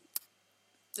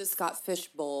Scott Fish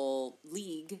Bowl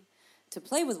League to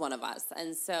play with one of us.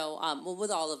 And so,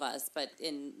 with all of us, but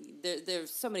there's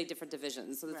so many different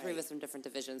divisions. So the 3 of us are in different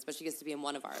divisions, but she gets to be in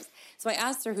one of ours. So I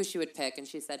asked her who she would pick, and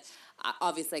she said,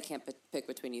 obviously I can't pick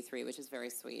between you 3, which is very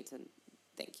sweet, and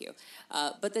thank you.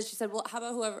 But then she said, well, how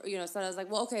about whoever, so I was like,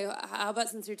 well, okay, how about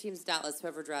since your team's Dallas,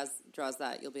 whoever draws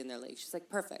that, you'll be in their league. She's like,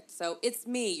 perfect. So it's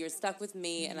me. You're stuck with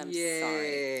me, and I'm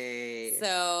sorry.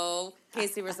 So,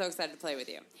 Casey, we're so excited to play with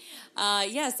you.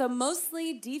 So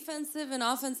mostly defensive and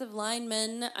offensive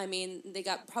linemen. I mean, they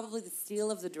got probably the steal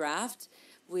of the draft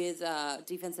with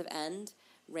defensive end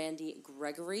Randy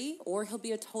Gregory, or he'll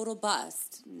be a total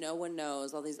bust. No one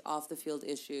knows, all these off-the-field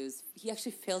issues. He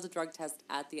actually failed a drug test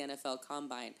at the NFL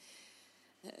Combine.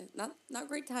 Not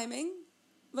great timing,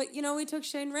 but, we took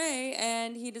Shane Ray,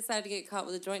 and he decided to get caught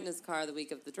with a joint in his car the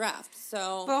week of the draft.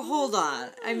 So, but hold on.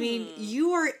 I mean,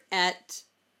 you are at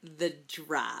the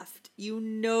draft. You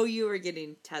were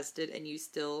getting tested, and you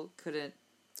still couldn't.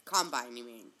 Combine, you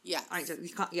mean? Yeah. The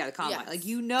combine. Yes.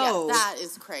 Yes, that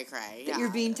is cray-cray. That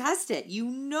you're being tested.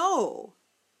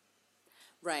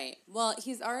 Right. Well,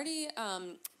 he's already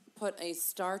put a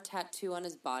star tattoo on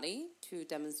his body to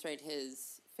demonstrate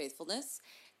his faithfulness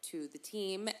to the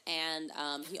team, and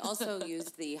he also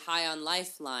used the high on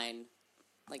life line,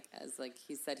 as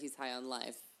he said he's high on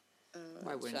life.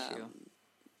 Why wouldn't you?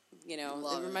 You know,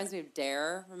 Love it reminds me of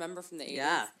Dare. Remember from the 80s?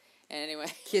 Yeah. And anyway,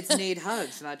 Kids need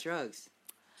hugs, not drugs.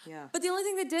 Yeah. but the only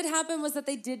thing that did happen was that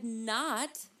they did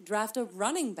not draft a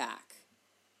running back.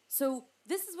 So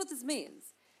this is what this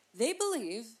means. They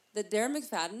believe that Darren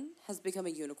McFadden has become a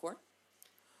unicorn.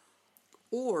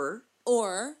 Or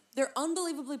they're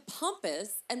unbelievably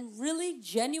pompous and really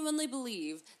genuinely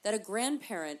believe that a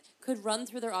grandparent could run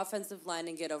through their offensive line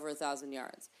and get over 1,000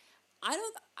 yards.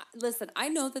 Listen, I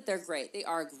know that they're great. They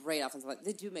are a great offensive line.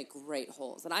 They do make great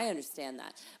holes, and I understand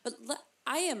that. But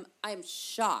I am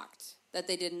shocked that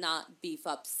they did not beef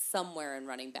up somewhere in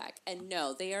running back. And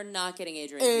no, they are not getting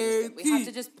Adrian Peterson. We have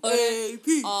to just put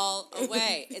it all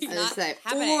away. It's not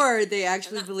happening. Or they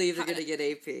actually believe they're going to get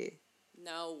AP.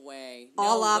 No way.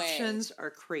 All options are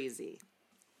crazy.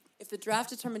 If the draft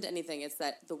determined anything, it's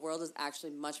that the world is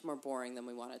actually much more boring than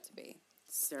we want it to be.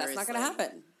 Seriously. That's not going to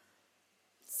happen.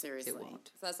 Seriously. It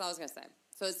won't. So that's all I was going to say.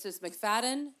 So it's just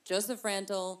McFadden, Joseph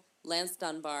Randle, Lance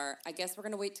Dunbar. I guess we're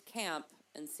going to wait to camp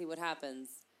and see what happens.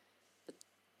 But,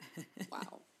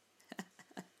 wow.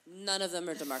 None of them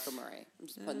are DeMarco Murray. I'm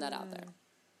just putting that out there.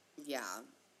 Yeah.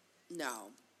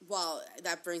 No. Well,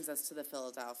 that brings us to the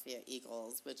Philadelphia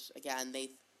Eagles, which, again,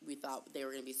 we thought they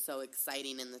were going to be so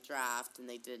exciting in the draft, and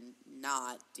they did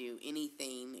not do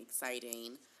anything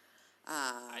exciting.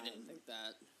 I didn't think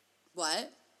that.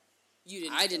 What? You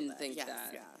didn't. I didn't think yes,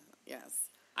 that. Yeah. Yes.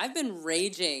 I've been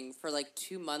raging for like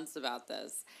 2 months about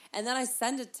this, and then I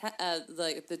send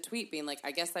the tweet being like,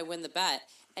 "I guess I win the bet,"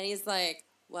 and he's like,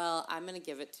 "Well, I'm going to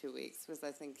give it 2 weeks because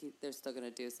I think they're still going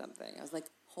to do something." I was like,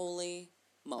 "Holy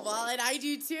moly!" Well, and I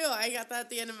do too. I got that at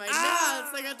the end of my notes.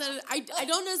 I got that. I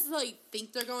don't necessarily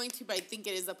think they're going to, but I think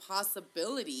it is a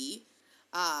possibility.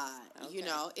 Okay. You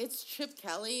know, it's Chip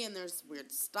Kelly, and there's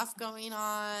weird stuff going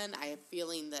on. I have a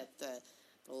feeling that the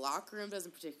locker room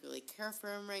doesn't particularly care for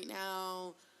him right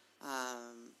now.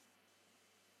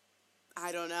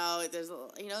 I don't know. There's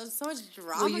so much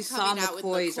drama you saw coming out with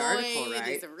McCoy's McCoy. article, right?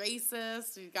 He's a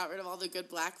racist. He got rid of all the good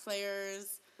black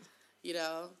players. You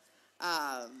know.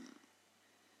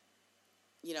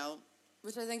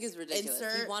 Which I think is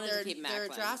ridiculous. He wanted to keep Macklin.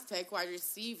 Their draft pick, wide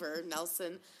receiver,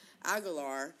 Nelson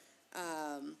Aguilar.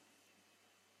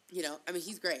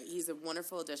 He's great. He's a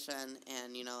wonderful addition.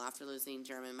 And, after losing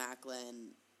Jeremy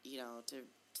Macklin, to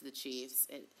the Chiefs,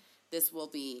 this will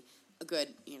be a good,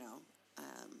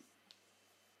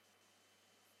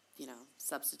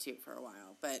 substitute for a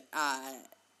while. But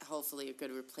hopefully a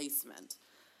good replacement.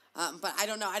 But I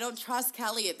don't know. I don't trust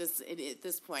Kelly at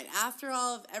this point. After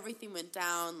all of everything went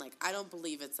down, I don't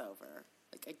believe it's over.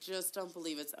 I just don't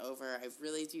believe it's over. I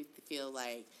really do feel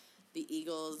like the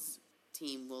Eagles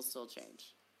team will still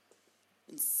change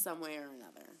in some way or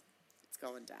another. It's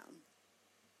going down.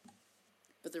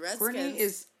 But the Redskins... Courtney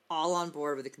is all on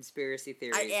board with the conspiracy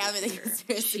theories. I am in the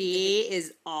conspiracy She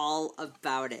is all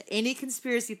about it. Any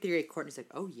conspiracy theory, Courtney's like,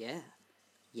 oh, yeah.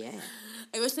 Yeah.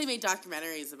 I wish they made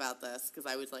documentaries about this, because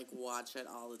I would, watch it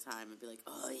all the time and be like,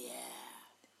 oh, yeah.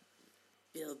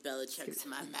 Bill Belichick's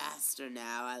my master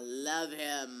now. I love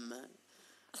him.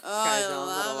 Oh, I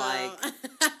love him.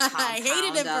 I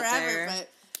hated him forever, but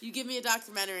you give me a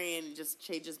documentary and it just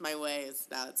changes my ways.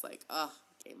 Now it's like, oh,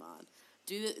 game on.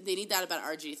 They need that about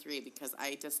RG3, because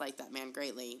I dislike that man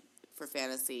greatly for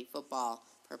fantasy football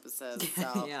purposes.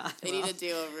 So they need to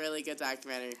do a really good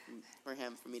documentary for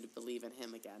him for me to believe in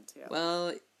him again, too.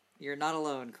 Well, you're not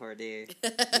alone, Courtney.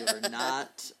 You're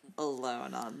not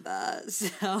alone on that.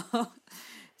 So,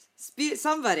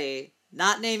 somebody,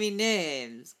 not naming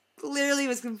names, clearly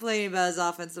was complaining about his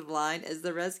offensive line as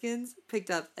the Redskins picked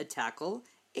up a tackle,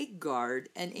 a guard,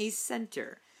 and a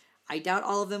center. I doubt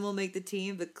all of them will make the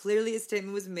team, but clearly a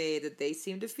statement was made that they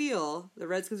seem to feel the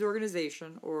Redskins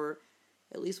organization, or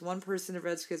at least one person of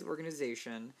Redskins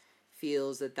organization,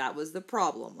 feels that was the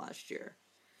problem last year.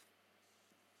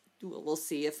 We'll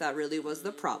see if that really was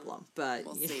the problem, but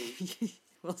we'll see.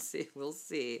 We'll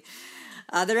see.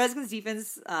 The Redskins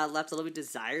defense left a little bit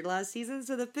desired last season,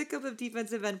 so the pickup of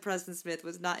defensive end Preston Smith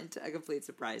was not a complete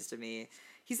surprise to me.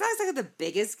 He's not exactly the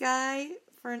biggest guy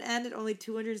for an end at only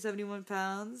 271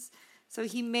 pounds, so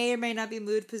he may or may not be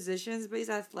moved positions, but he's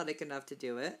athletic enough to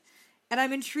do it. And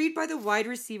I'm intrigued by the wide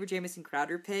receiver Jamison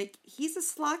Crowder pick. He's a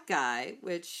slot guy,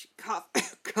 which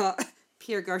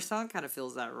Pierre Garçon kind of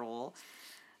fills that role.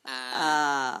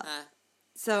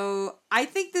 So I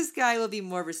think this guy will be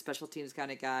more of a special teams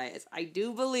kind of guy, as I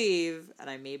do believe,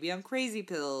 and I may be on crazy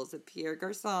pills, that Pierre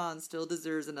Garçon still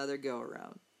deserves another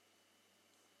go-around.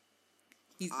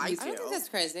 I don't think that's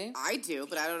crazy. I do,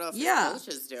 but I don't know if his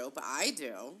coaches do, but I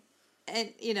do. And,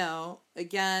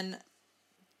 again,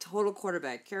 total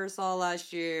quarterback carousel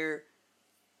last year.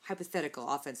 hypothetical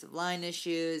offensive line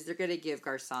issues. They're going to give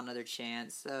Garcon another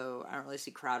chance, so I don't really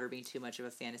see Crowder being too much of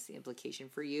a fantasy implication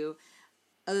for you,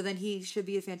 other than he should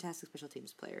be a fantastic special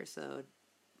teams player. So,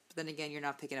 but then again, you're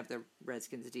not picking up the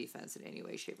Redskins' defense in any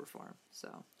way, shape, or form.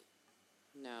 So,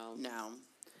 No. No.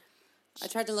 I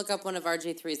tried to look up one of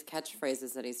RG3's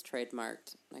catchphrases that he's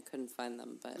trademarked. I couldn't find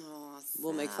them, but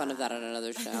we'll make fun of that on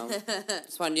another show.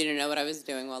 Just wanted you to know what I was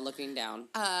doing while looking down.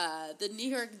 The New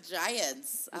York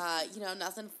Giants,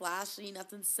 nothing flashy,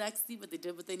 nothing sexy, but they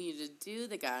did what they needed to do.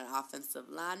 They got an offensive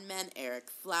lineman, Eric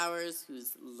Flowers,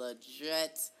 who's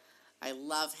legit. I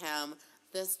love him.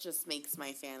 This just makes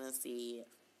my fantasy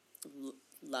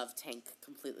love tank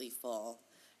completely full.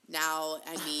 Now,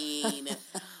 I mean,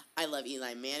 I love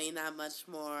Eli Manning that much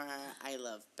more. I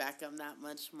love Beckham that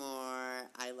much more.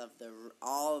 I love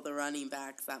all the running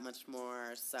backs that much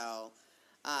more. So,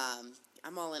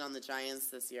 I'm all in on the Giants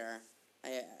this year.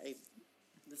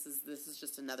 This is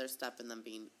just another step in them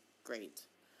being great.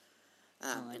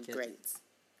 Great.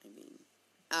 I mean,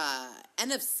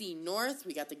 NFC North,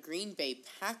 we got the Green Bay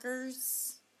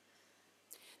Packers.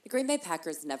 The Green Bay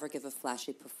Packers never give a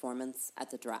flashy performance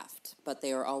at the draft, but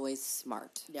they are always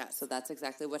smart. Yes. So that's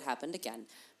exactly what happened again.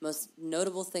 Most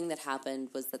notable thing that happened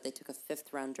was that they took a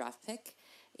 5th-round draft pick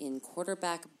in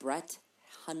quarterback Brett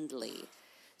Hundley.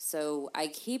 So I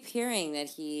keep hearing that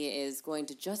he is going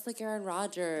to, just like Aaron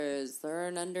Rodgers,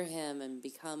 learn under him and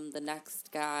become the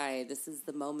next guy. This is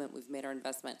the moment we've made our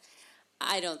investment.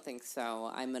 I don't think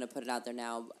so. I'm going to put it out there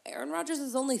now. Aaron Rodgers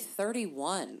is only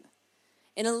 31.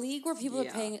 In a league where people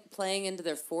are playing into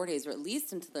their 40s, or at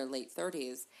least into their late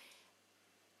 30s,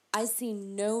 I see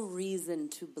no reason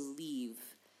to believe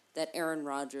that Aaron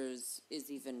Rodgers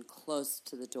is even close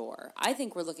to the door. I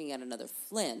think we're looking at another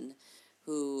Flynn,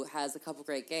 who has a couple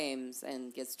great games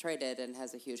and gets traded and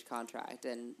has a huge contract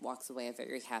and walks away a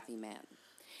very happy man.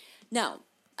 Now,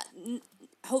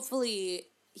 hopefully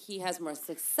he has more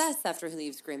success after he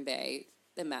leaves Green Bay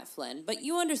than Matt Flynn, but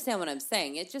you understand what I'm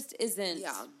saying. It just isn't...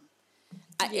 Yeah.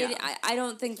 I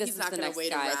don't think this is the next guy.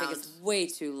 Around. I think it's way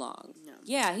too long. No.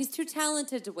 Yeah, he's too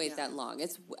talented to wait that long.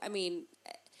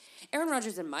 Aaron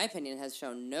Rodgers, in my opinion, has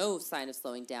shown no sign of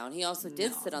slowing down. He also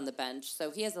did sit on the bench,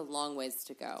 so he has a long ways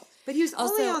to go. But he was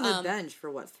only on the bench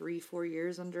for, 3-4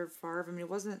 years under Favre? I mean, it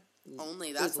wasn't...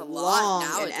 Only, that's a long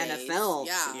lot nowadays. In NFL.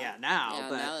 Yeah, now.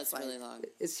 But now it's really long.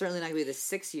 It's certainly not going to be the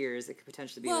 6 years it could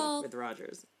potentially be with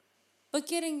Rodgers. But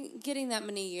getting that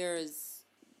many years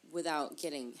without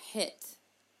getting hit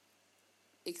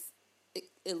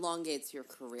elongates your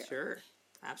career. Sure.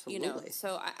 Absolutely.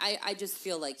 So I just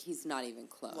feel like he's not even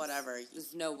close. Whatever.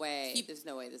 There's no way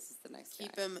this is the next guy.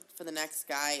 Keep him for the next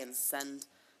guy and send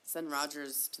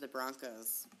Rodgers to the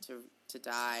Broncos to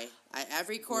die.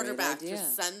 Every quarterback,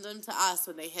 just send them to us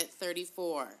when they hit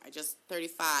 34.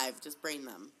 35, just bring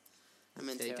them. I'm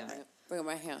into it. Bring them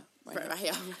right here. Right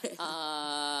here.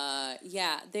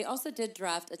 Yeah, they also did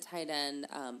draft a tight end,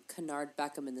 Kennard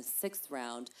Beckham, in the 6th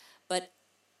round, but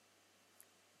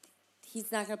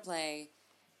he's not going to play.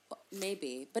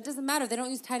 Maybe, but it doesn't matter. They don't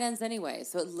use tight ends anyway,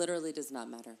 so it literally does not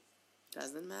matter.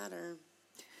 Doesn't matter.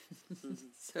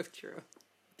 So true.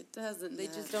 It doesn't. They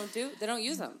just don't They don't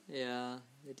use them. Yeah,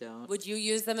 they don't. Would you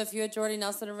use them if you had Jordy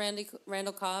Nelson and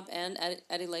Randall Cobb and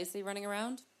Eddie Lacy running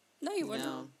around? No, you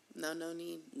wouldn't. No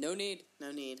need. No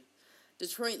need.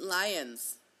 Detroit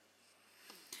Lions.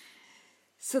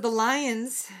 So the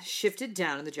Lions shifted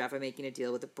down in the draft by making a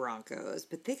deal with the Broncos,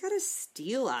 but they got a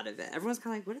steal out of it. Everyone's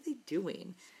kind of like, what are they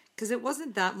doing? Because it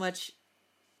wasn't that much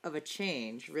of a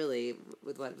change, really,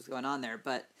 with what was going on there.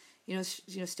 But,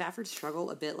 Stafford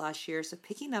struggled a bit last year, so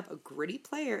picking up a gritty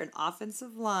player, an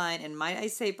offensive line, and might I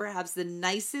say perhaps the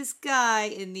nicest guy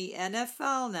in the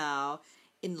NFL now,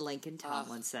 in Lincoln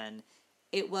Tomlinson.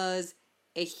 It was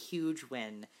a huge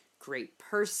win. Great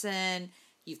person.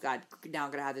 You've got now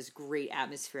going to have this great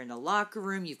atmosphere in the locker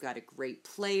room. You've got a great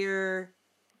player.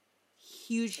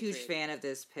 Huge fan of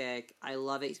this pick. I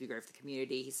love it. He's going to be great for the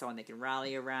community. He's someone they can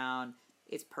rally around.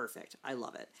 It's perfect. I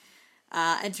love it.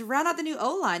 And to round out the new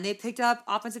O-line, they picked up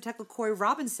offensive tackle Corey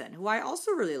Robinson, who I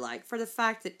also really like for the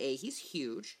fact that, A, he's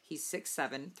huge. He's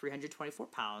 6'7", 324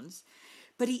 pounds.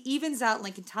 But he evens out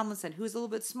Lincoln Tomlinson, who's a little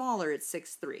bit smaller at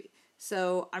 6'3".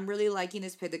 So I'm really liking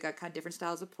this pick. They got kind of different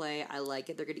styles of play. I like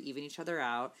it. They're going to even each other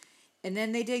out. And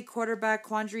then they did quarterback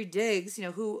Quandre Diggs,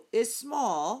 who is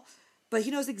small, but he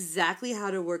knows exactly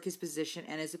how to work his position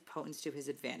and his opponents to his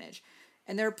advantage.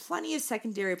 And there are plenty of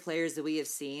secondary players that we have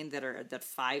seen that are that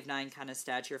 5'9" kind of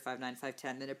stature, 5'9",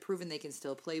 5'10", that have proven they can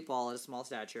still play ball at a small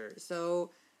stature. So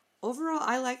overall,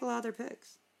 I like a lot of their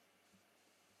picks.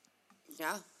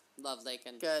 Yeah. Love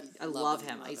Lakin. Good. I love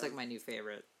him. He's like my new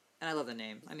favorite. And I love the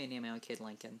name. I mean, name my own kid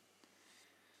Lincoln.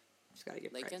 Just gotta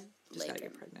get pregnant. Just gotta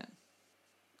get pregnant.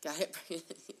 Got it.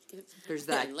 There's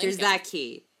that. There's that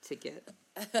key to get.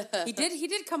 He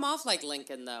did come off like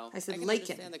Lincoln though. I said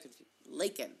Lincoln.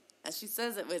 Lincoln. As she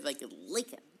says it with like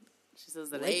Lincoln. She says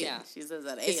that Lincoln. A. She says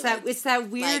that A. It's that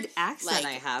weird accent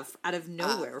I have out of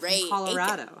nowhere from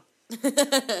Colorado.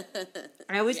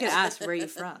 I always get asked, where are you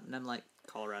from? And I'm like,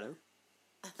 Colorado.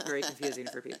 It's very confusing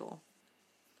for people.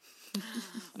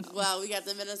 Well, we got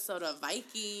the Minnesota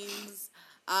Vikings.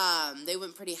 They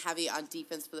went pretty heavy on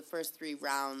defense for the first 3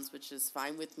 rounds, which is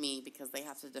fine with me because they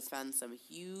have to defend some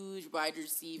huge wide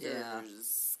receivers. Yeah.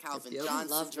 Calvin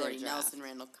Johnson, Jordy Nelson,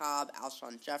 Randall Cobb,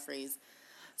 Alshon Jeffries.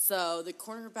 So the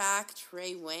cornerback,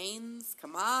 Trey Waynes,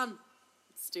 come on.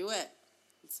 Let's do it.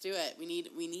 Let's do it. We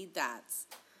need that.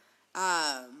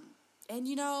 And,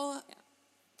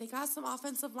 they got some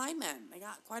offensive linemen. They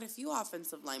got quite a few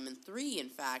offensive linemen, 3, in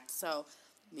fact. So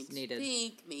makes me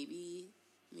think maybe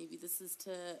this is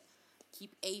to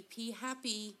keep AP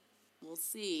happy. We'll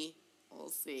see.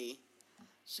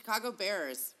 Chicago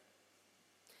Bears.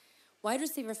 Wide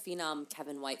receiver phenom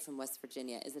Kevin White from West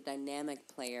Virginia is a dynamic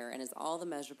player and has all the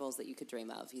measurables that you could dream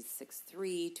of. He's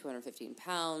 6'3", 215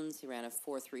 pounds. He ran a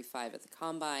 4.35 at the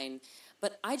combine.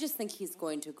 But I just think he's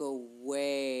going to go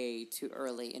way too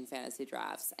early in fantasy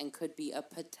drafts and could be a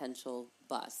potential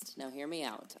bust. Now, hear me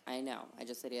out. I know. I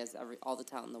just said he has all the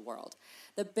talent in the world.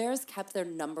 The Bears kept their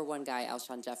number 1 guy,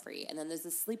 Alshon Jeffrey. And then there's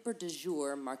a sleeper du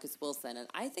jour, Marcus Wilson. And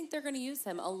I think they're going to use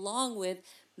him along with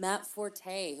Matt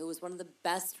Forte, who was one of the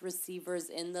best receivers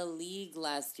in the league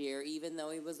last year, even though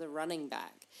he was a running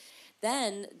back.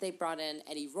 Then they brought in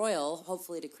Eddie Royal,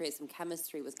 hopefully to create some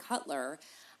chemistry with Cutler.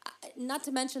 Not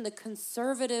to mention the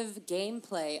conservative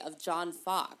gameplay of John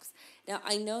Fox. Now,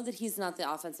 I know that he's not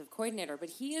the offensive coordinator, but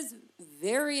he is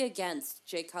very against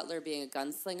Jay Cutler being a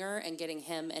gunslinger and getting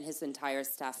him and his entire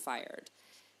staff fired.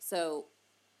 So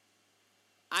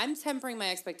I'm tempering my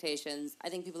expectations. I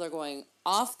think people are going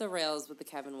off the rails with the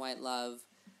Kevin White love.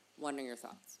 Wondering your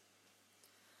thoughts.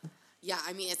 Yeah,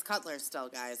 I mean, it's Cutler still,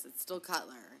 guys. It's still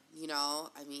Cutler.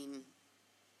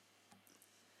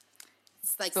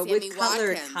 It's like but Sammy with Cutler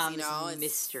Watkins, comes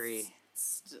mystery.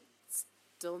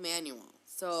 Still Manuel.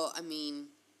 So,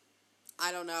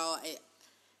 I don't know. I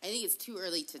think it's too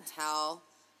early to tell,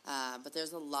 but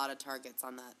there's a lot of targets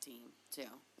on that team, too.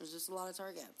 There's just a lot of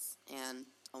targets, and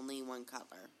only 1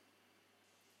 Cutler.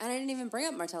 And I didn't even bring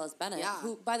up Martellus Bennett, yeah.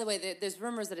 who, by the way, there's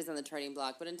rumors that he's on the trading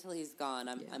block, but until he's gone,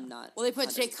 I'm not. Well, they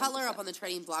put Jay Cutler up on the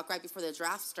trading block right before the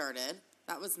draft started.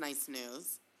 That was nice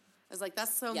news. I was like,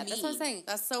 that's so mean. That's what I'm saying.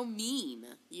 That's so mean,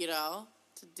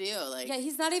 to do. Yeah,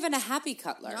 he's not even a happy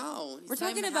Cutler. No. We're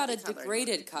talking about a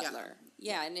degraded Cutler.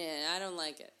 Yeah, I don't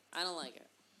like it.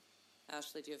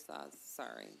 Ashley, do you have thoughts?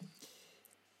 Sorry.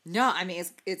 No,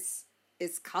 it's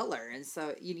Cutler, and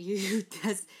so you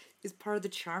that's is part of the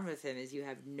charm of him is you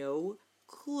have no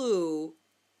clue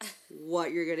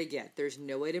what you're gonna get. There's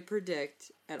no way to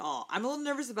predict at all. I'm a little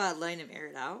nervous about letting him air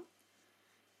it out.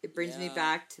 It brings me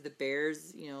back to the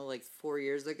Bears, 4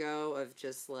 years ago of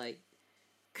just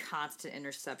constant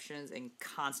interceptions and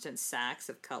constant sacks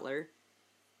of Cutler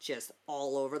just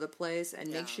all over the place.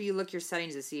 And make sure you look your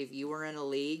settings to see if you are in a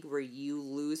league where you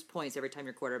lose points every time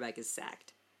your quarterback is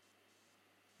sacked.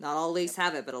 Not all leagues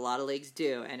have it, but a lot of leagues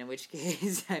do. And in which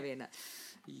case,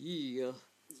 yeah.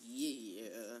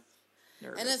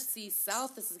 Nervous. NFC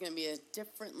South, this is going to be a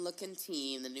different looking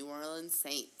team, the New Orleans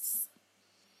Saints.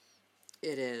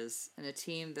 It is. And a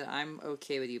team that I'm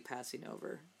okay with you passing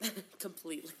over.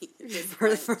 Completely. for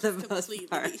the most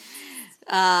part.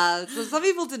 So some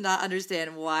people did not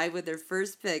understand why with their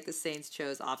first pick, the Saints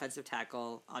chose offensive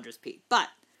tackle Andres Pete. But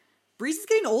Brees is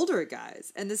getting older,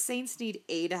 guys. And the Saints need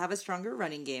A, to have a stronger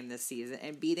running game this season,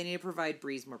 and B, they need to provide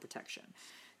Brees more protection.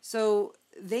 So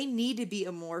they need to be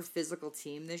a more physical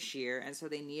team this year, and so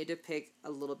they needed to pick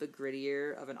a little bit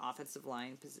grittier of an offensive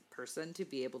line person to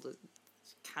be able to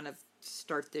kind of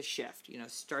start this shift,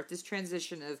 start this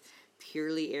transition of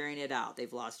purely airing it out.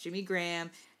 They've lost Jimmy Graham.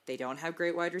 They don't have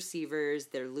great wide receivers.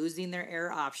 They're losing their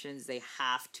air options. They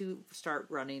have to start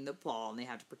running the ball, and they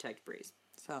have to protect Brees.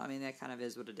 So, that kind of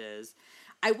is what it is.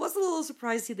 I was a little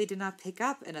surprised they did not pick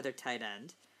up another tight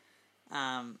end.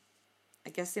 I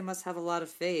guess they must have a lot of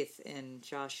faith in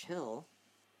Josh Hill.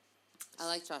 I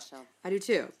like Josh Hill. I do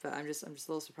too, but I'm just a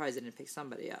little surprised they didn't pick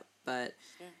somebody up. But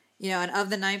and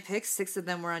of the 9 picks, 6 of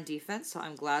them were on defense. So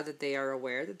I'm glad that they are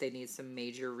aware that they need some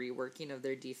major reworking of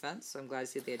their defense. So I'm glad to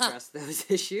see they addressed those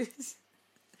issues.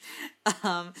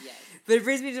 But it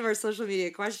brings me to our social media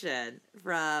question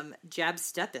from Jab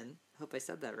Steppen. Hope I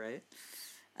said that right.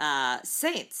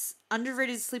 Saints,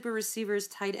 underrated sleeper receivers,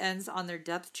 tight ends on their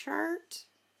depth chart.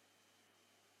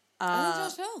 I think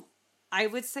Josh Hill. I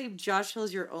would say Josh Hill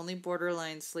is your only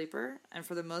borderline sleeper, and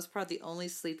for the most part, the only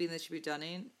sleeping that should be done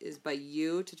is by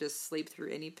you to just sleep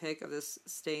through any pick of this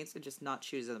Saints and just not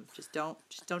choose them. Just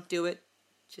don't do it.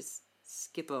 Just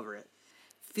skip over it.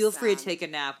 Feel free to take a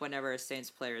nap whenever a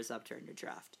Saints player is up during your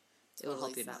draft. It will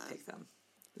help you not pick them.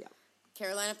 Yeah.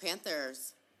 Carolina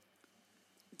Panthers.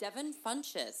 Devin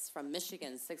Funchess from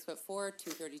Michigan, 6'4",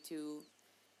 232.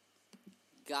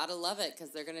 Gotta love it,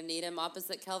 because they're going to need him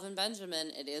opposite Kelvin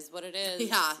Benjamin. It is what it is.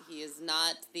 Yeah. He is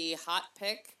not the hot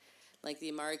pick like the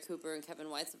Amari Cooper and Kevin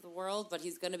Whites of the world, but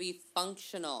he's going to be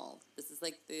functional. This is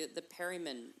like the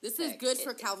Perryman This pick. is good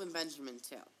for Calvin Benjamin,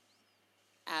 too.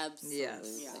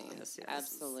 Absolutely. Yes.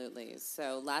 Absolutely.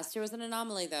 So last year was an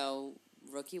anomaly, though.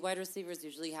 Rookie wide receivers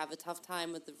usually have a tough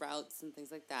time with the routes and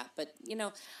things like that. But,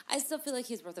 I still feel like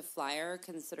he's worth a flyer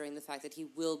considering the fact that he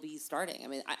will be starting. I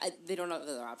mean, they don't have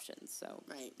other options, so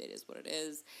it is what it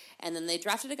is. And then they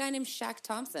drafted a guy named Shaq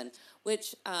Thompson,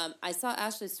 which I saw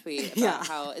Ashley's tweet about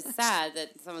how it's sad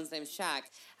that someone's named Shaq.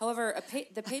 However,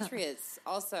 the Patriots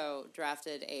also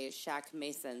drafted a Shaq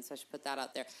Mason, so I should put that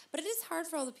out there. But it is hard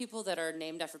for all the people that are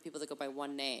named after people that go by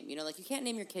one name. Like you can't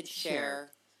name your kid Cher,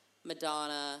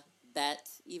 Madonna, Bet,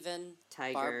 even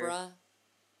Tiger. Barbara,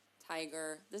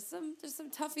 Tiger. There's some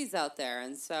toughies out there,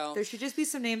 and so There should just be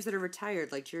some names that are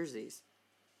retired, like jerseys.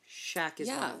 Shaq is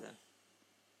one of them.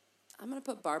 I'm gonna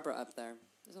put Barbara up there.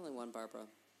 There's only one Barbara.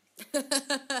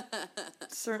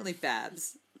 Certainly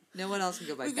Babs. No one else can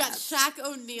go by We've Babs. got Shaq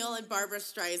O'Neal and Barbara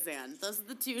Streisand. Those are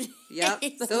the two Yep.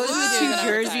 names. Those are the two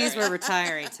jerseys we're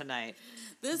retiring tonight.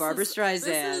 Barbara Streisand,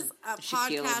 This is a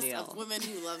Shaquille podcast O'Neal. of women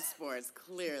who love sports,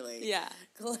 clearly. Yeah.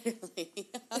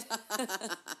 Clearly.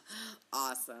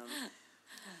 Awesome.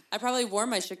 I probably wore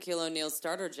my Shaquille O'Neal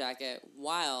starter jacket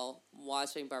while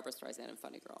watching Barbara Streisand and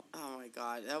Funny Girl. Oh my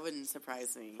God, that wouldn't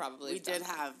surprise me. Probably we did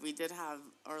have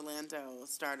Orlando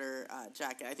starter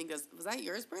jacket. I think was that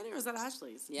yours, Brandon, or was that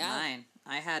Ashley's? Yeah. Mine.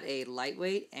 I had a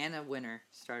lightweight and a winter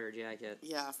starter jacket.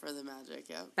 Yeah, for the Magic.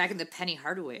 Yeah. Back in the Penny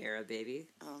Hardaway era, baby.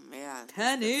 Oh man.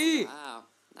 Penny. Wow.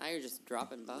 Now you're just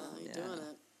dropping bombs. Oh, you're doing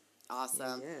it.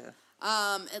 Awesome.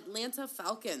 Yeah. Atlanta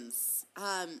Falcons.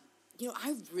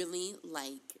 I really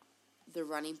like the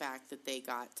running back that they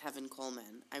got, Tevin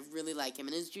Coleman. I really like him.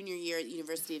 In his junior year at the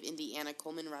University of Indiana,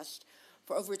 Coleman rushed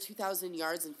for over 2,000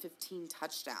 yards and 15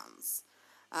 touchdowns.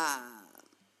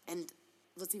 And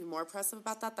what's even more impressive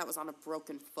about that was on a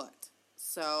broken foot.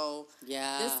 So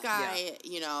this guy,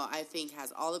 I think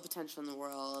has all the potential in the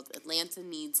world. Atlanta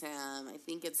needs him. I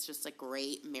think it's just a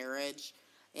great marriage.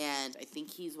 And I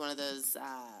think he's one of those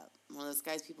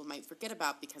guys people might forget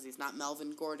about because he's not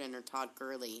Melvin Gordon or Todd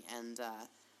Gurley. And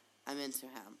I'm into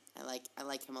him. I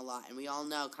like him a lot, and we all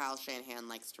know Kyle Shanahan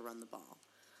likes to run the ball.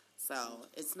 So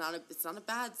it's not a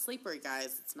bad sleeper,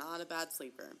 guys. It's not a bad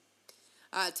sleeper.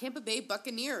 Tampa Bay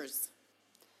Buccaneers.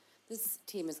 This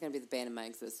team is going to be the bane of my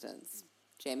existence.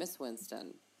 Jameis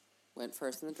Winston went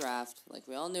first in the draft, like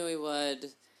we all knew he would.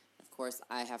 Of course,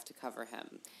 I have to cover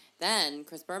him. Then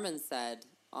Chris Berman said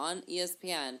on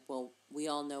ESPN, "Well, we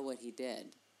all know what he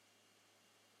did."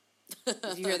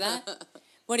 Did you hear that?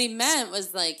 What he meant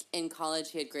was, like, in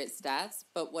college he had great stats,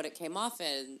 but what it came off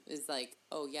in is like,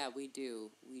 oh, yeah, we do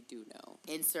know.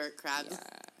 Insert crab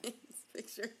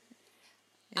picture.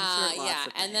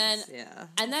 And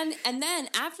then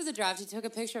after the draft, he took a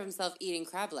picture of himself eating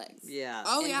crab legs. Yeah.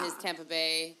 Oh, in his Tampa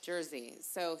Bay jersey.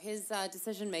 So his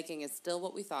decision-making is still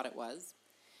what we thought it was.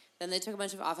 Then they took a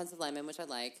bunch of offensive linemen, which I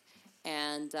like.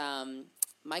 And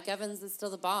Mike Evans is still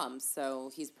the bomb,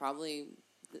 so he's probably...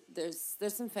 There's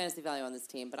some fantasy value on this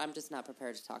team, but I'm just not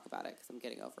prepared to talk about it because I'm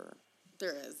getting over.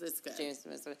 There is. It's good. James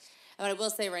Smith. And I will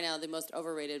say right now, the most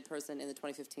overrated person in the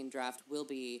 2015 draft will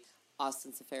be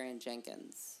Austin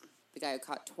Seferian-Jenkins, the guy who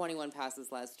caught 21 passes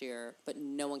last year, but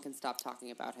no one can stop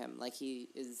talking about him. Like, he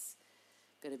is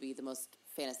going to be the most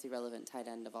fantasy-relevant tight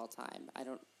end of all time.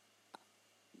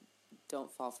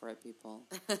 Don't fall for it, people.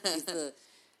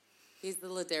 He's the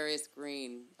Ladarius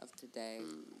Green of today.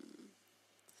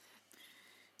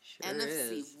 Sure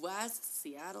NFC is. West,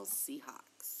 Seattle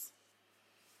Seahawks.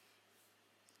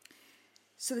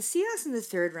 So the Seahawks in the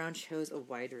third round chose a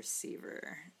wide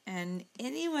receiver. And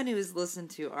anyone who has listened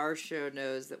to our show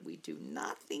knows that we do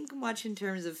not think much in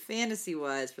terms of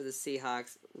fantasy-wise for the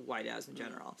Seahawks wideouts in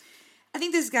general. I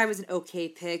think this guy was an okay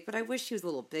pick, but I wish he was a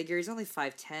little bigger. He's only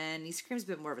 5'10". He screams a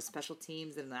bit more of a special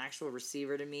teams than an actual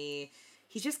receiver to me.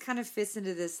 He just kind of fits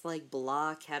into this, like,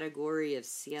 blah category of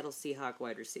Seattle Seahawk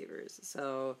wide receivers.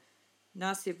 So,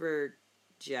 not super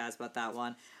jazzed about that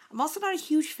one. I'm also not a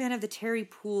huge fan of the Terry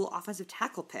Poole offensive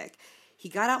tackle pick. He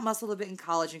got out muscled a bit in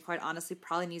college and quite honestly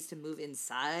probably needs to move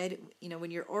inside. You know,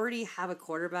 when you already have a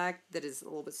quarterback that is a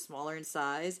little bit smaller in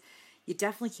size, you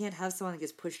definitely can't have someone that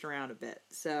gets pushed around a bit.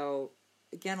 So,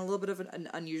 again, a little bit of an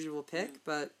unusual pick,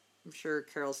 but I'm sure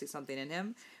Carol sees something in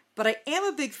him. But I am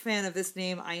a big fan of this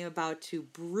name I am about to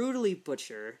brutally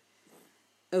butcher.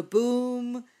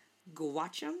 Obum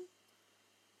Gwacham?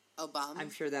 Obama. I'm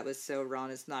sure that was so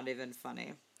wrong, it's not even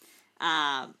funny.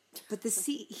 But the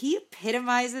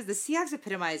Seahawks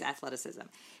epitomize athleticism.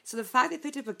 So the fact they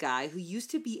picked up a guy who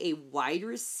used to be a wide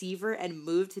receiver and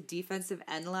moved to defensive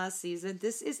end last season,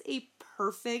 this is a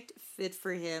perfect fit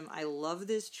for him. I love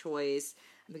this choice.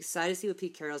 I'm excited to see what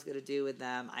Pete Carroll's going to do with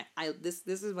them. This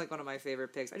is like one of my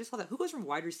favorite picks. I just love that. Who goes from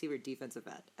wide receiver to defensive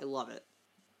end? I love it.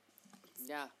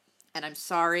 Yeah. And I'm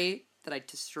sorry that I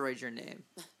destroyed your name.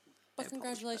 But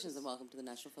congratulations and welcome to the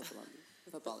National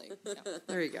Football League. Yeah.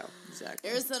 There you go. Exactly.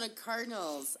 Arizona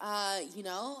Cardinals,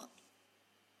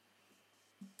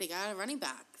 they got a running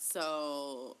back.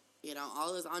 So,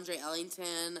 all those Andre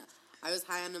Ellington. I was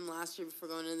high on him last year before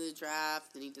going into the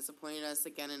draft, and he disappointed us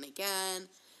again and again.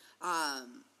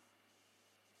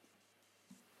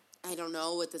 I don't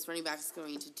know what this running back is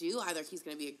going to do. Either he's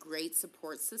going to be a great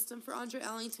support system for Andre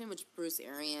Ellington, which Bruce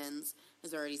Arians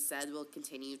has already said will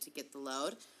continue to get the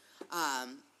load,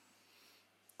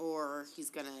 or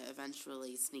he's going to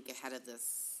eventually sneak ahead of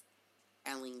this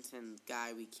Ellington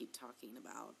guy we keep talking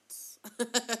about.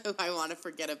 Who I want to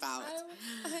forget about.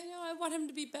 I know. I want him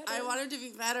to be better. I want him to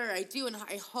be better. I do, and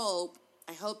I hope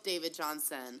David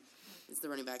Johnson is the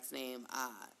running back's name.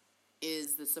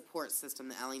 Is the support system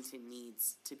that Ellington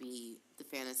needs to be the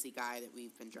fantasy guy that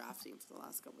we've been drafting for the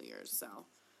last couple of years. So,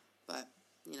 but,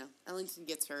 Ellington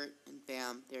gets hurt, and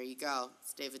bam, there you go.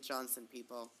 It's David Johnson,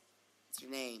 people. It's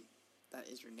your name. That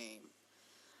is your name.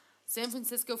 San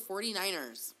Francisco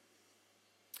 49ers.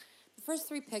 The first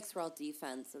 3 picks were all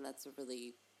defense, and that's a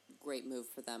really great move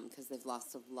for them because they've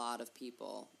lost a lot of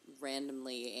people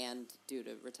randomly and due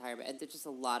to retirement. And there's just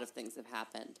a lot of things have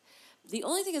happened. The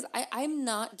only thing is I'm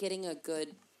not getting a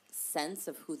good sense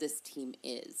of who this team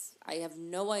is. I have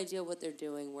no idea what they're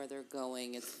doing, where they're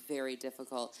going. It's very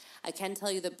difficult. I can tell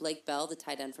you that Blake Bell, the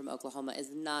tight end from Oklahoma, is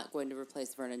not going to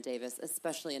replace Vernon Davis,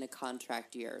 especially in a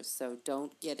contract year. So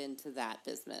don't get into that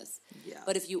business. Yeah.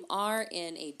 But if you are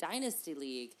in a dynasty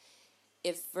league,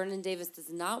 if Vernon Davis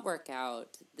does not work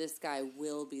out, this guy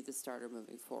will be the starter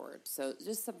moving forward. So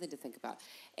just something to think about.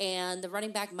 And the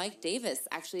running back, Mike Davis,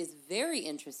 actually is very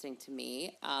interesting to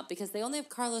me because they only have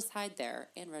Carlos Hyde there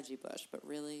and Reggie Bush, but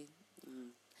really...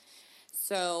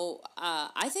 So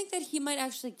I think that he might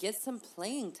actually get some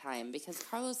playing time because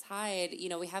Carlos Hyde,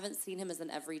 we haven't seen him as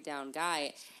an every down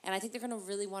guy, and I think they're going to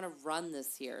really want to run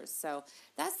this year. So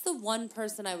that's the one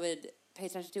person I would pay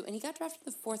attention to. And he got drafted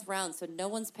in the 4th round, so no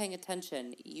one's paying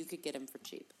attention. You could get him for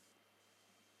cheap.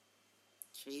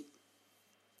 Cheap.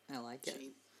 I like it.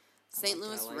 Cheap. St.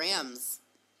 Louis Rams.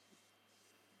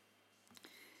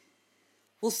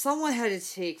 Well, someone had to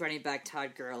take running back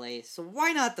Todd Gurley, so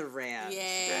why not the Rams?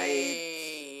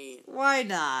 Yay! Right? Why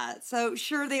not? So,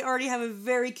 sure, they already have a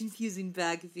very confusing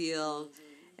backfield,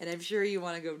 and I'm sure you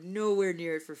want to go nowhere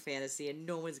near it for fantasy, and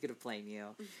no one's going to blame you.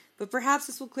 But perhaps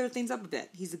this will clear things up a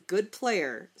bit. He's a good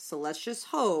player, so let's just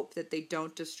hope that they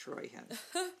don't destroy him.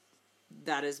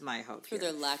 That is my hope For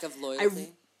here. their lack of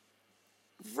loyalty.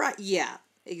 Right, yeah.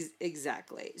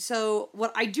 Exactly. So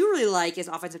what I do really like is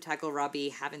offensive tackle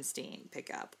Robbie Havenstein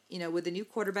pickup. With a new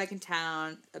quarterback in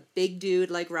town, a big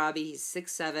dude like Robbie, he's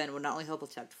 6'7", will not only help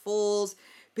protect Foles,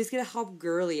 but he's going to help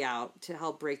Gurley out to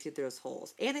help break through those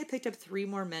holes. And they picked up 3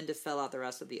 more men to fill out the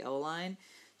rest of the O-line.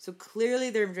 So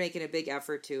clearly they're making a big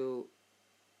effort to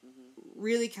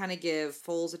really kind of give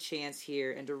Foles a chance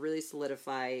here and to really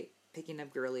solidify picking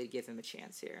up Gurley to give him a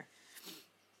chance here.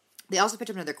 They also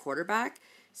picked up another quarterback.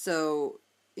 So...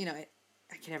 I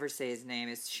can never say his name.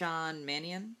 It's Sean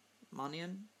Mannion?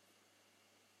 Mannion?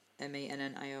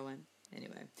 Mannion.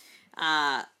 Anyway.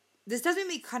 This does make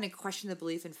me kind of question their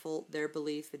belief in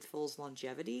Foles'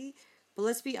 longevity. But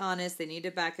let's be honest, they need to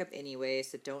back up anyway,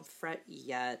 so don't fret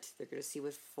yet. They're going to see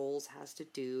what Foles has to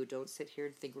do. Don't sit here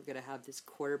and think we're going to have this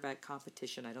quarterback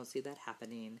competition. I don't see that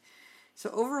happening.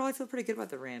 So overall, I feel pretty good about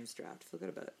the Rams draft. I feel good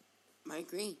about it. I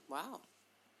agree. Wow.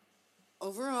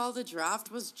 Overall, the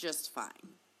draft was just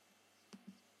fine.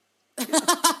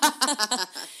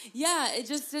 Yeah, it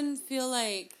just didn't feel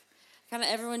like kind of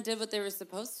everyone did what they were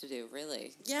supposed to do,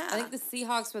 really. Yeah. I think the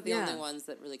Seahawks were the only ones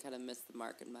that really kind of missed the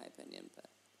mark, in my opinion. But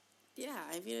yeah,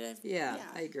 I mean,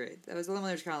 I agree. That was the only one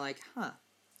that was kind of like,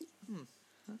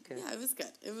 okay. Yeah, it was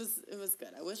good. It was good.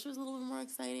 I wish it was a little bit more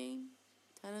exciting.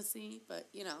 Tennessee, but,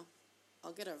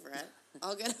 I'll get over it.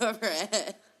 I'll get over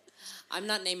it. I'm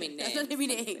not naming names. I'm not naming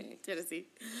names. Tennessee.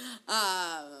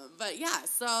 But, yeah,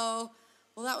 so...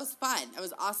 Well, that was fun. It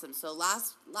was awesome. So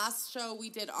last show we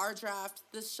did our draft.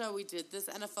 This show we did this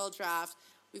NFL draft.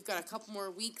 We've got a couple more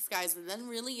weeks, guys, and then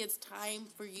really it's time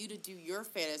for you to do your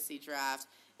fantasy draft.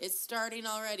 It's starting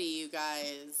already, you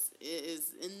guys. It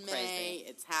is in May. Crazy.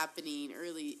 It's happening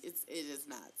early. It is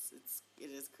nuts. It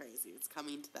is crazy. It's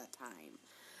coming to that time.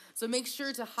 So make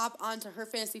sure to hop on to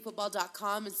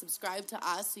herfantasyfootball.com and subscribe to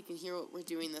us so you can hear what we're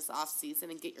doing this off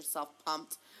season and get yourself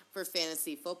pumped for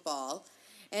fantasy football.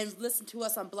 And listen to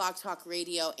us on Blog Talk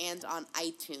Radio and on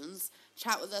iTunes.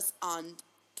 Chat with us on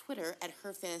Twitter at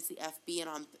HerFantasyFB and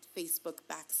on Facebook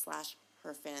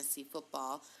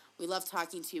 /HerFantasyFootball. We love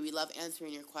talking to you. We love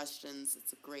answering your questions.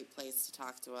 It's a great place to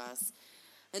talk to us.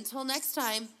 Until next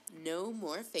time, no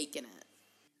more faking it.